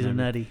nuttiness. Because he's a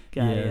nutty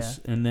guy.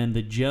 Yes, and then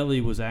the jelly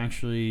was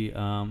actually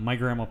my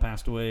grandma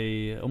passed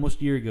away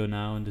almost a year ago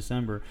now in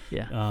December.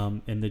 Yeah.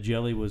 And the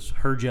jelly was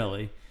her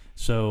jelly.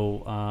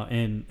 So,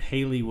 and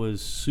Haley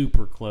was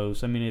super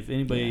close. I mean, if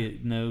anybody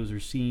knows or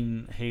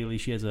seen Haley,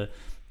 she has a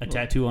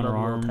tattoo on her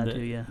arm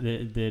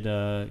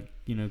that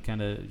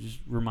kind of just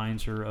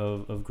reminds her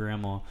of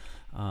Grandma.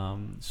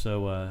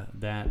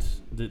 That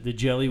the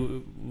jelly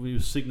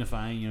was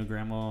signifying,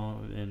 Grandma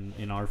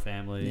in our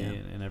family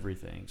and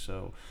everything.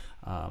 So,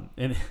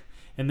 and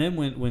then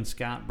when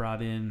Scott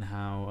brought in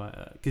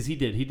how, because he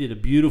did a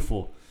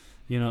beautiful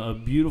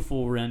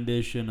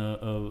rendition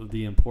of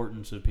the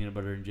importance of peanut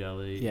butter and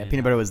jelly. Yeah,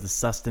 peanut butter was the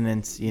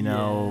sustenance, and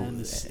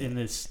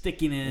the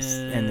stickiness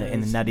and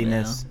the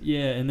nuttiness.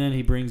 Yeah, and then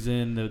he brings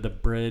in the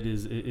bread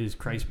is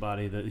Christ's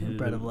body, the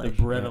bread of life.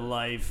 The bread of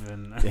life,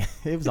 and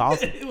it was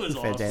awesome. It was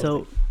fantastic.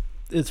 awesome. So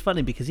it's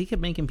funny because he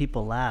kept making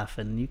people laugh,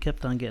 and you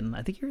kept on getting.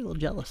 I think you were a little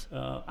jealous.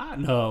 No,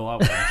 I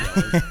wasn't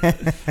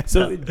jealous.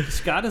 So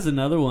Scott is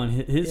another one.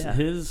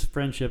 His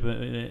friendship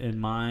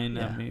and mine.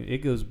 Yeah. I mean, it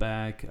goes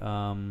back.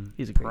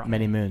 He's a great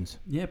many moons.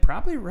 Yeah,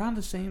 probably around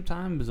the same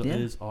time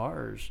as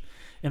ours.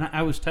 And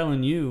I was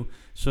telling you,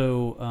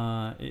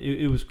 so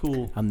it was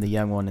cool. I'm the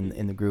young one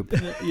in the group.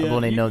 I've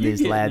only known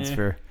these lads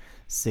for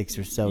 6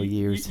 or so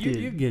years.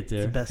 You get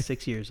there. It's the best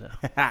 6 years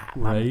though.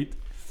 Right.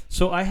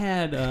 So I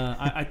had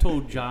I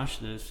told Josh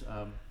this.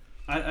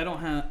 I don't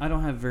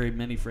have very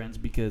many friends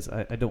because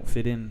I don't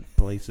fit in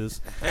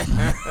places.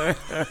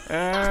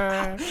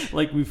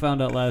 Like we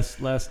found out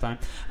last time.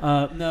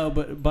 No,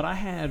 but I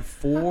had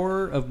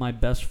 4 of my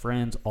best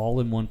friends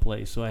all in one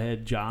place. So I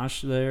had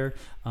Josh there.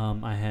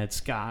 I had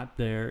Scott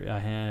there. I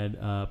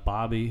had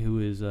Bobby, who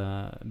has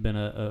been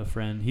a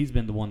friend. He's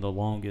been the one the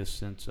longest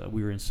since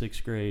we were in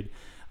 6th grade.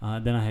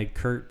 Then I had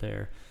Kurt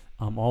there.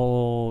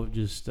 All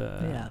just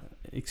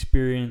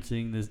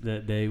experiencing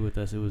that day with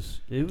us. It was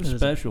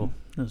special.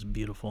 It was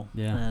beautiful.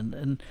 Yeah.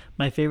 And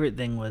my favorite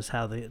thing was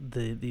how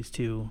these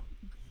two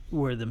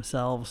were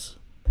themselves,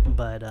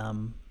 but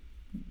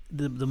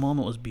the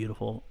moment was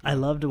beautiful. I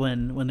loved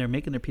when they're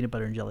making their peanut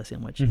butter and jelly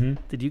sandwich. Mm-hmm.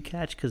 Did you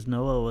catch? Because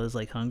Noah was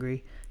like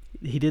hungry.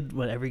 He did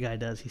what every guy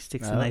does. He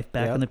sticks the knife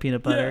back in the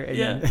peanut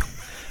butter.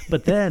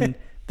 But then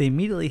they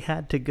immediately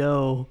had to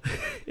go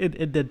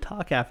and did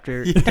talk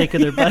after taking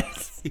their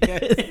bites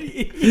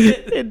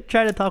and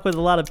try to talk with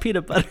a lot of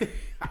peanut butter.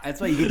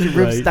 That's why you get your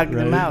ribs stuck in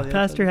the mouth.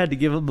 Pastor had to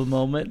give him a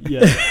moment.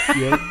 Yep.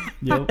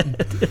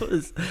 It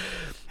was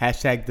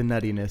Hashtag the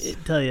nuttiness.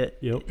 Tell you,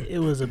 it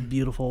was a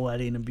beautiful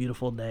wedding, a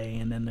beautiful day,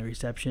 and then the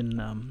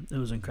reception. It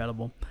was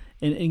incredible.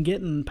 And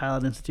getting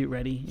Pilot Institute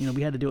ready,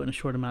 we had to do it in a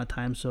short amount of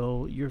time.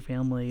 So your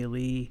family,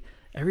 Lee,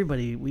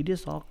 everybody, we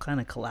just all kind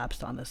of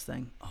collapsed on this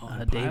thing.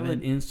 Pilot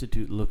David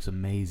Institute looks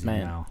amazing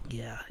now.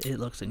 Yeah, it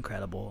looks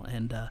incredible.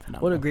 And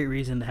what a great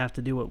reason to have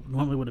to do what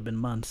normally would have been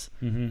months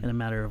in a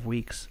matter of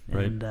weeks.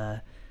 Right.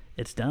 And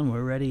it's done.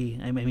 We're ready.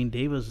 I mean,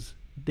 Dave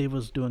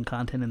was doing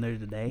content in there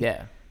today.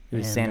 Yeah, he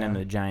was standing on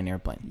a giant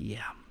airplane.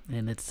 Yeah,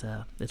 and it's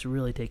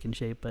really taking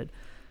shape. But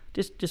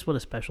just what a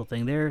special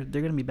thing. They're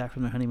going to be back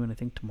from their honeymoon, I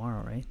think,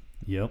 tomorrow, right?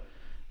 Yep.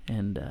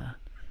 And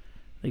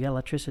they got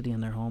electricity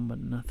in their home, but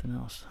nothing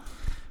else.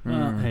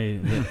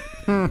 Hey,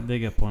 they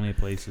got plenty of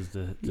places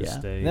to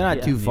stay. They're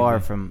not too far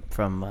from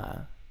some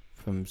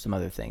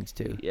other things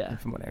too. Yeah,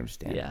 from what I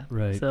understand. Yeah,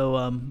 right.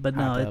 So, but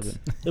no,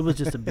 it was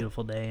just a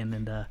beautiful day,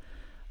 and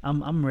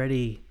I'm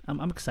ready.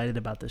 I'm excited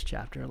about this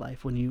chapter of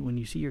life. When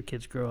you see your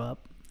kids grow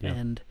up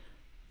and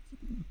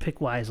pick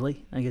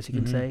wisely, I guess you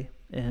can say,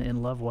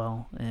 and love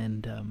well,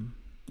 and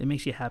it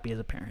makes you happy as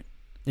a parent.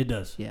 It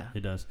does. Yeah,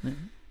 it does.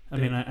 I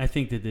mean, I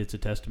think that it's a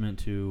testament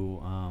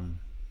to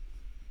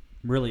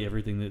really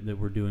everything that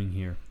we're doing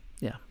here.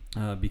 Yeah.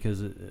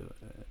 Because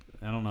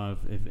I don't know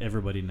if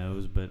everybody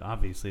knows, but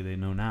obviously they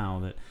know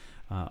now that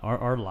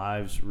our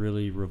lives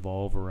really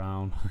revolve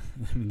around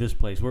this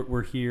place.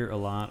 We're here a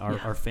lot.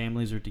 Our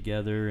families are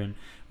together, and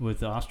with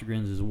the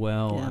Ostergrens as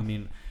well. Yeah. I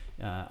mean,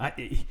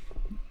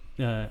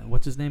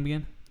 what's his name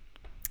again?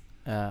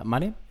 My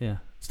name? Yeah,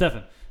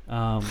 Stefan.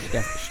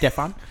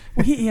 Stefan?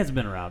 Well, he hasn't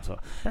been around, so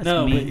That's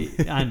no. mean.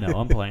 But I know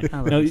I'm playing. I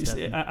love No, you,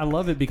 Stefan. I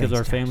love it because Thanks,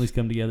 our guys. families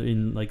come together.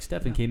 And like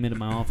Stefan came into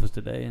my office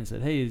today and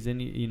said, "Hey, is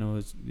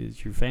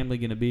your family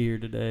going to be here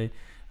today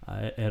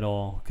at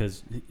all?"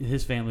 Because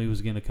his family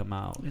was going to come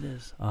out. It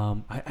is.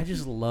 I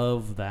just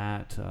love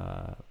that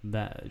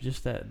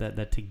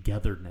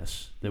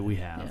togetherness that we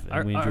have, Yeah.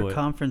 and we Our enjoy it.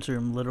 conference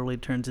room literally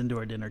turns into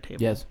our dinner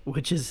table. Yes.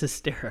 Which is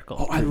hysterical.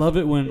 Oh, I love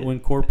it when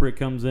corporate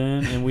comes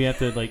in and we have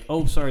to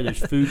sorry,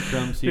 there's food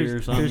crumbs here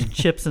or something. There's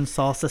chips and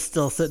salsa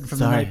still sitting from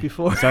the night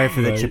before. Sorry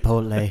for the Right.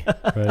 Chipotle.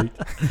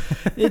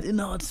 Right.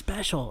 No, it's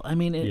special. I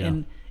mean, Yeah.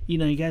 and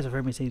you guys have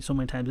heard me say so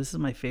many times, this is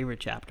my favorite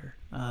chapter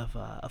of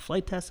a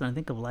flight test, and I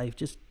think of life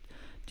just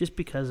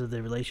because of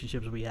the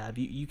relationships we have.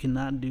 You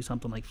cannot do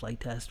something like flight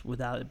test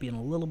without it being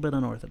a little bit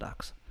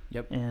unorthodox.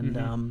 Yep.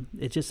 And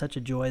it's just such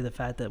a joy, the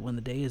fact that when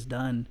the day is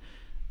done,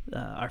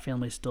 our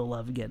families still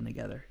love getting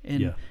together.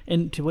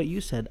 And to what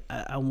you said,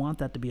 I want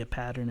that to be a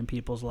pattern in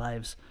people's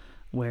lives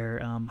where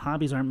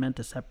hobbies aren't meant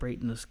to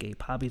separate and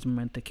escape. Hobbies are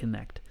meant to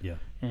connect. Yeah.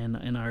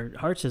 And our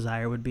heart's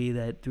desire would be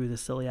that through the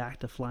silly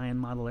act of flying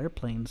model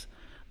airplanes,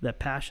 that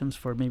passions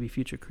for maybe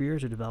future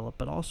careers are developed,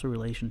 but also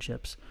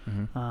relationships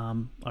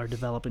are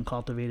developed and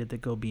cultivated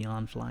that go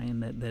beyond flying,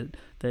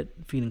 that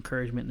feed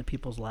encouragement into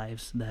people's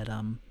lives, that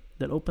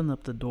open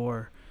up the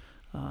door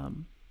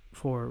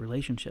for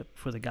relationship,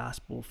 for the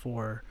gospel,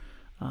 for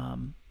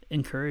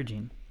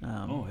encouraging.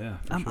 Oh yeah,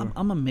 for sure.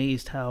 I'm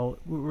amazed how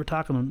we're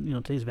talking.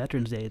 Today's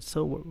Veterans Day. It's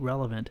so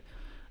relevant.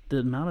 The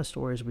amount of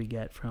stories we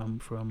get from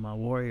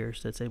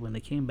warriors that say when they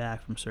came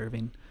back from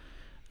serving,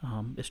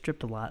 it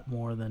stripped a lot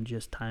more than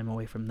just time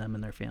away from them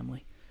and their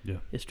family. Yeah.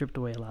 It stripped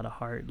away a lot of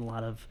heart, a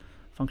lot of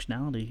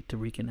functionality to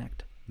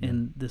reconnect. Yeah.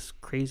 And this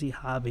crazy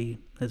hobby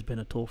has been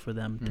a tool for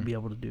them to be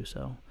able to do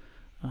so.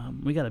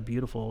 We got a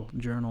beautiful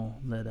journal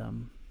that a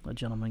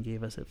gentleman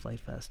gave us at Flight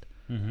Fest.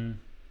 Mm-hmm.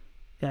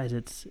 Guys,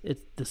 it's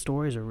the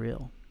stories are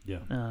real.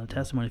 Yeah.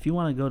 Testimony. If you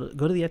want to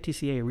go to the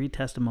FTCA, read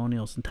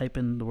testimonials, and type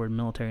in the word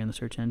military in the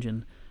search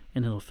engine,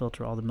 and it'll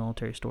filter all the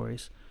military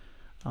stories.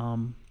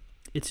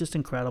 It's just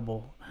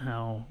incredible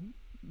how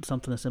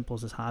something as simple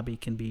as this hobby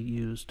can be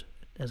used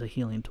as a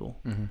healing tool.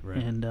 Mm-hmm. Right.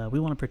 And we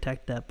want to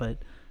protect that,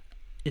 but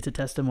it's a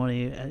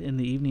testimony. In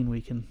the evening,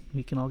 we can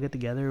all get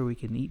together. We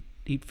can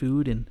eat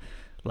food and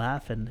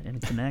laugh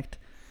and connect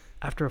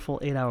after a full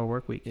 8-hour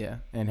work week. Yeah,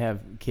 and have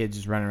kids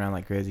just running around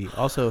like crazy.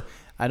 Also,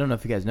 I don't know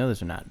if you guys know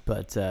this or not,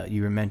 but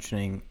you were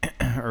mentioning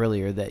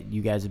earlier that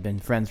you guys have been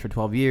friends for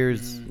 12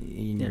 years.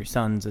 And your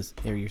son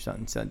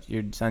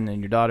and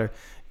your daughter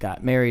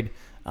got married.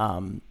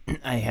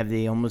 I have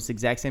the almost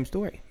exact same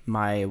story.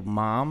 My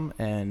mom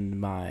and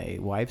my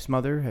wife's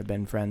mother have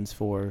been friends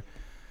for,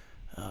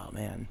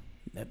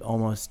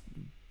 almost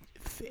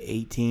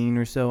 18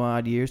 or so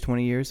odd years,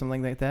 20 years,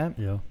 something like that.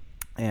 Yeah.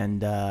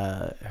 And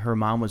her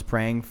mom was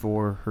praying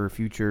for her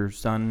future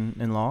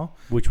son-in-law.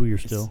 Which we are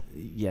still.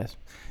 Yes.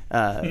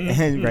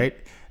 Right.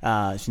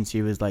 Since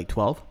she was like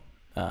 12.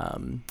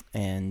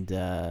 And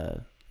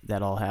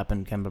that all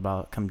happened,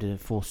 come to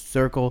full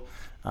circle.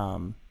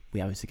 We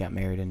obviously got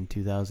married in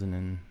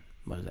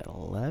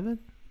 2011?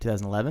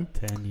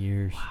 10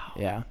 years. Wow.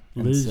 Yeah.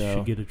 Liz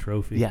should get a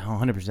trophy. Yeah,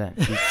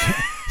 100%.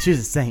 She's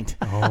a saint.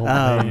 Oh,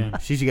 man.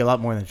 She should get a lot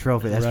more than a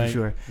trophy, that's Right, for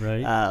sure.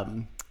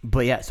 Right.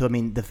 But yeah, so I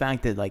mean, the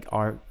fact that like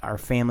our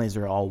families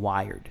are all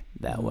wired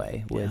that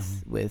way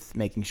with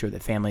making sure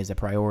that family is a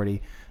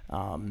priority,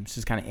 it's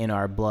just kind of in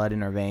our blood,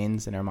 in our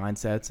veins, in our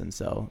mindsets, and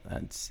so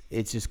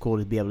it's just cool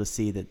to be able to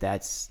see that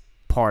that's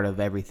part of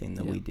everything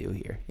that we do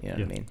here. You know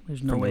what I mean?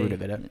 There's no From way, the root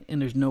of it.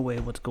 and there's no way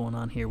what's going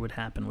on here would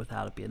happen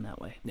without it being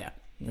that way. Yeah,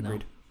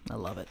 Agreed. I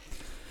love it.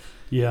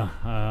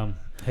 Yeah.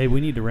 Hey,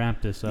 we need to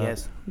wrap this up.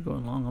 Yes. We're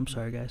going long. I'm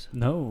sorry, guys.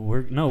 No,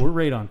 we're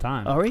right on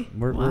time. Are we?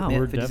 We're Wow. Yeah,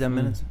 we're 57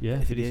 definitely- minutes. Yeah,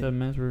 57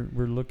 minutes.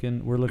 We're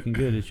looking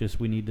good. It's just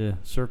we need to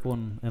circle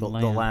and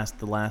land.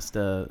 The last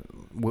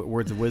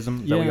words of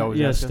wisdom that we Yeah, always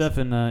yeah, ask us?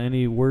 Stefan.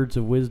 Any words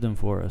of wisdom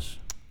for us?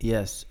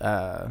 Yes.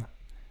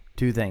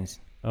 2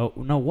 things. Oh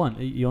no, one.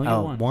 You only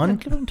got one. One?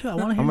 Give them two. I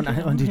want to I'm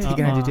hear. gonna do 2.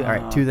 Can I do 2? All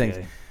right, 2 okay.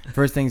 things.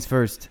 First things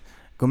first.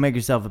 Go make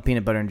yourself a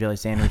peanut butter and jelly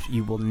sandwich.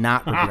 You will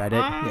not regret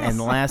it. And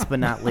last but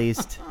not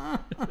least,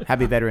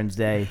 happy Veterans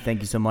Day.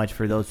 Thank you so much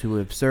for those who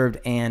have served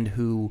and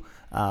who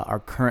are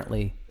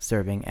currently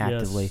serving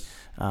actively.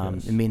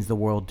 Yes. It means the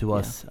world to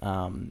us,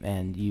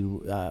 and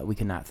we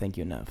cannot thank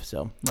you enough.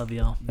 So Love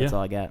y'all. that's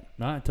all I got.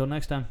 All right. Until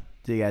next time.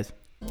 See you guys.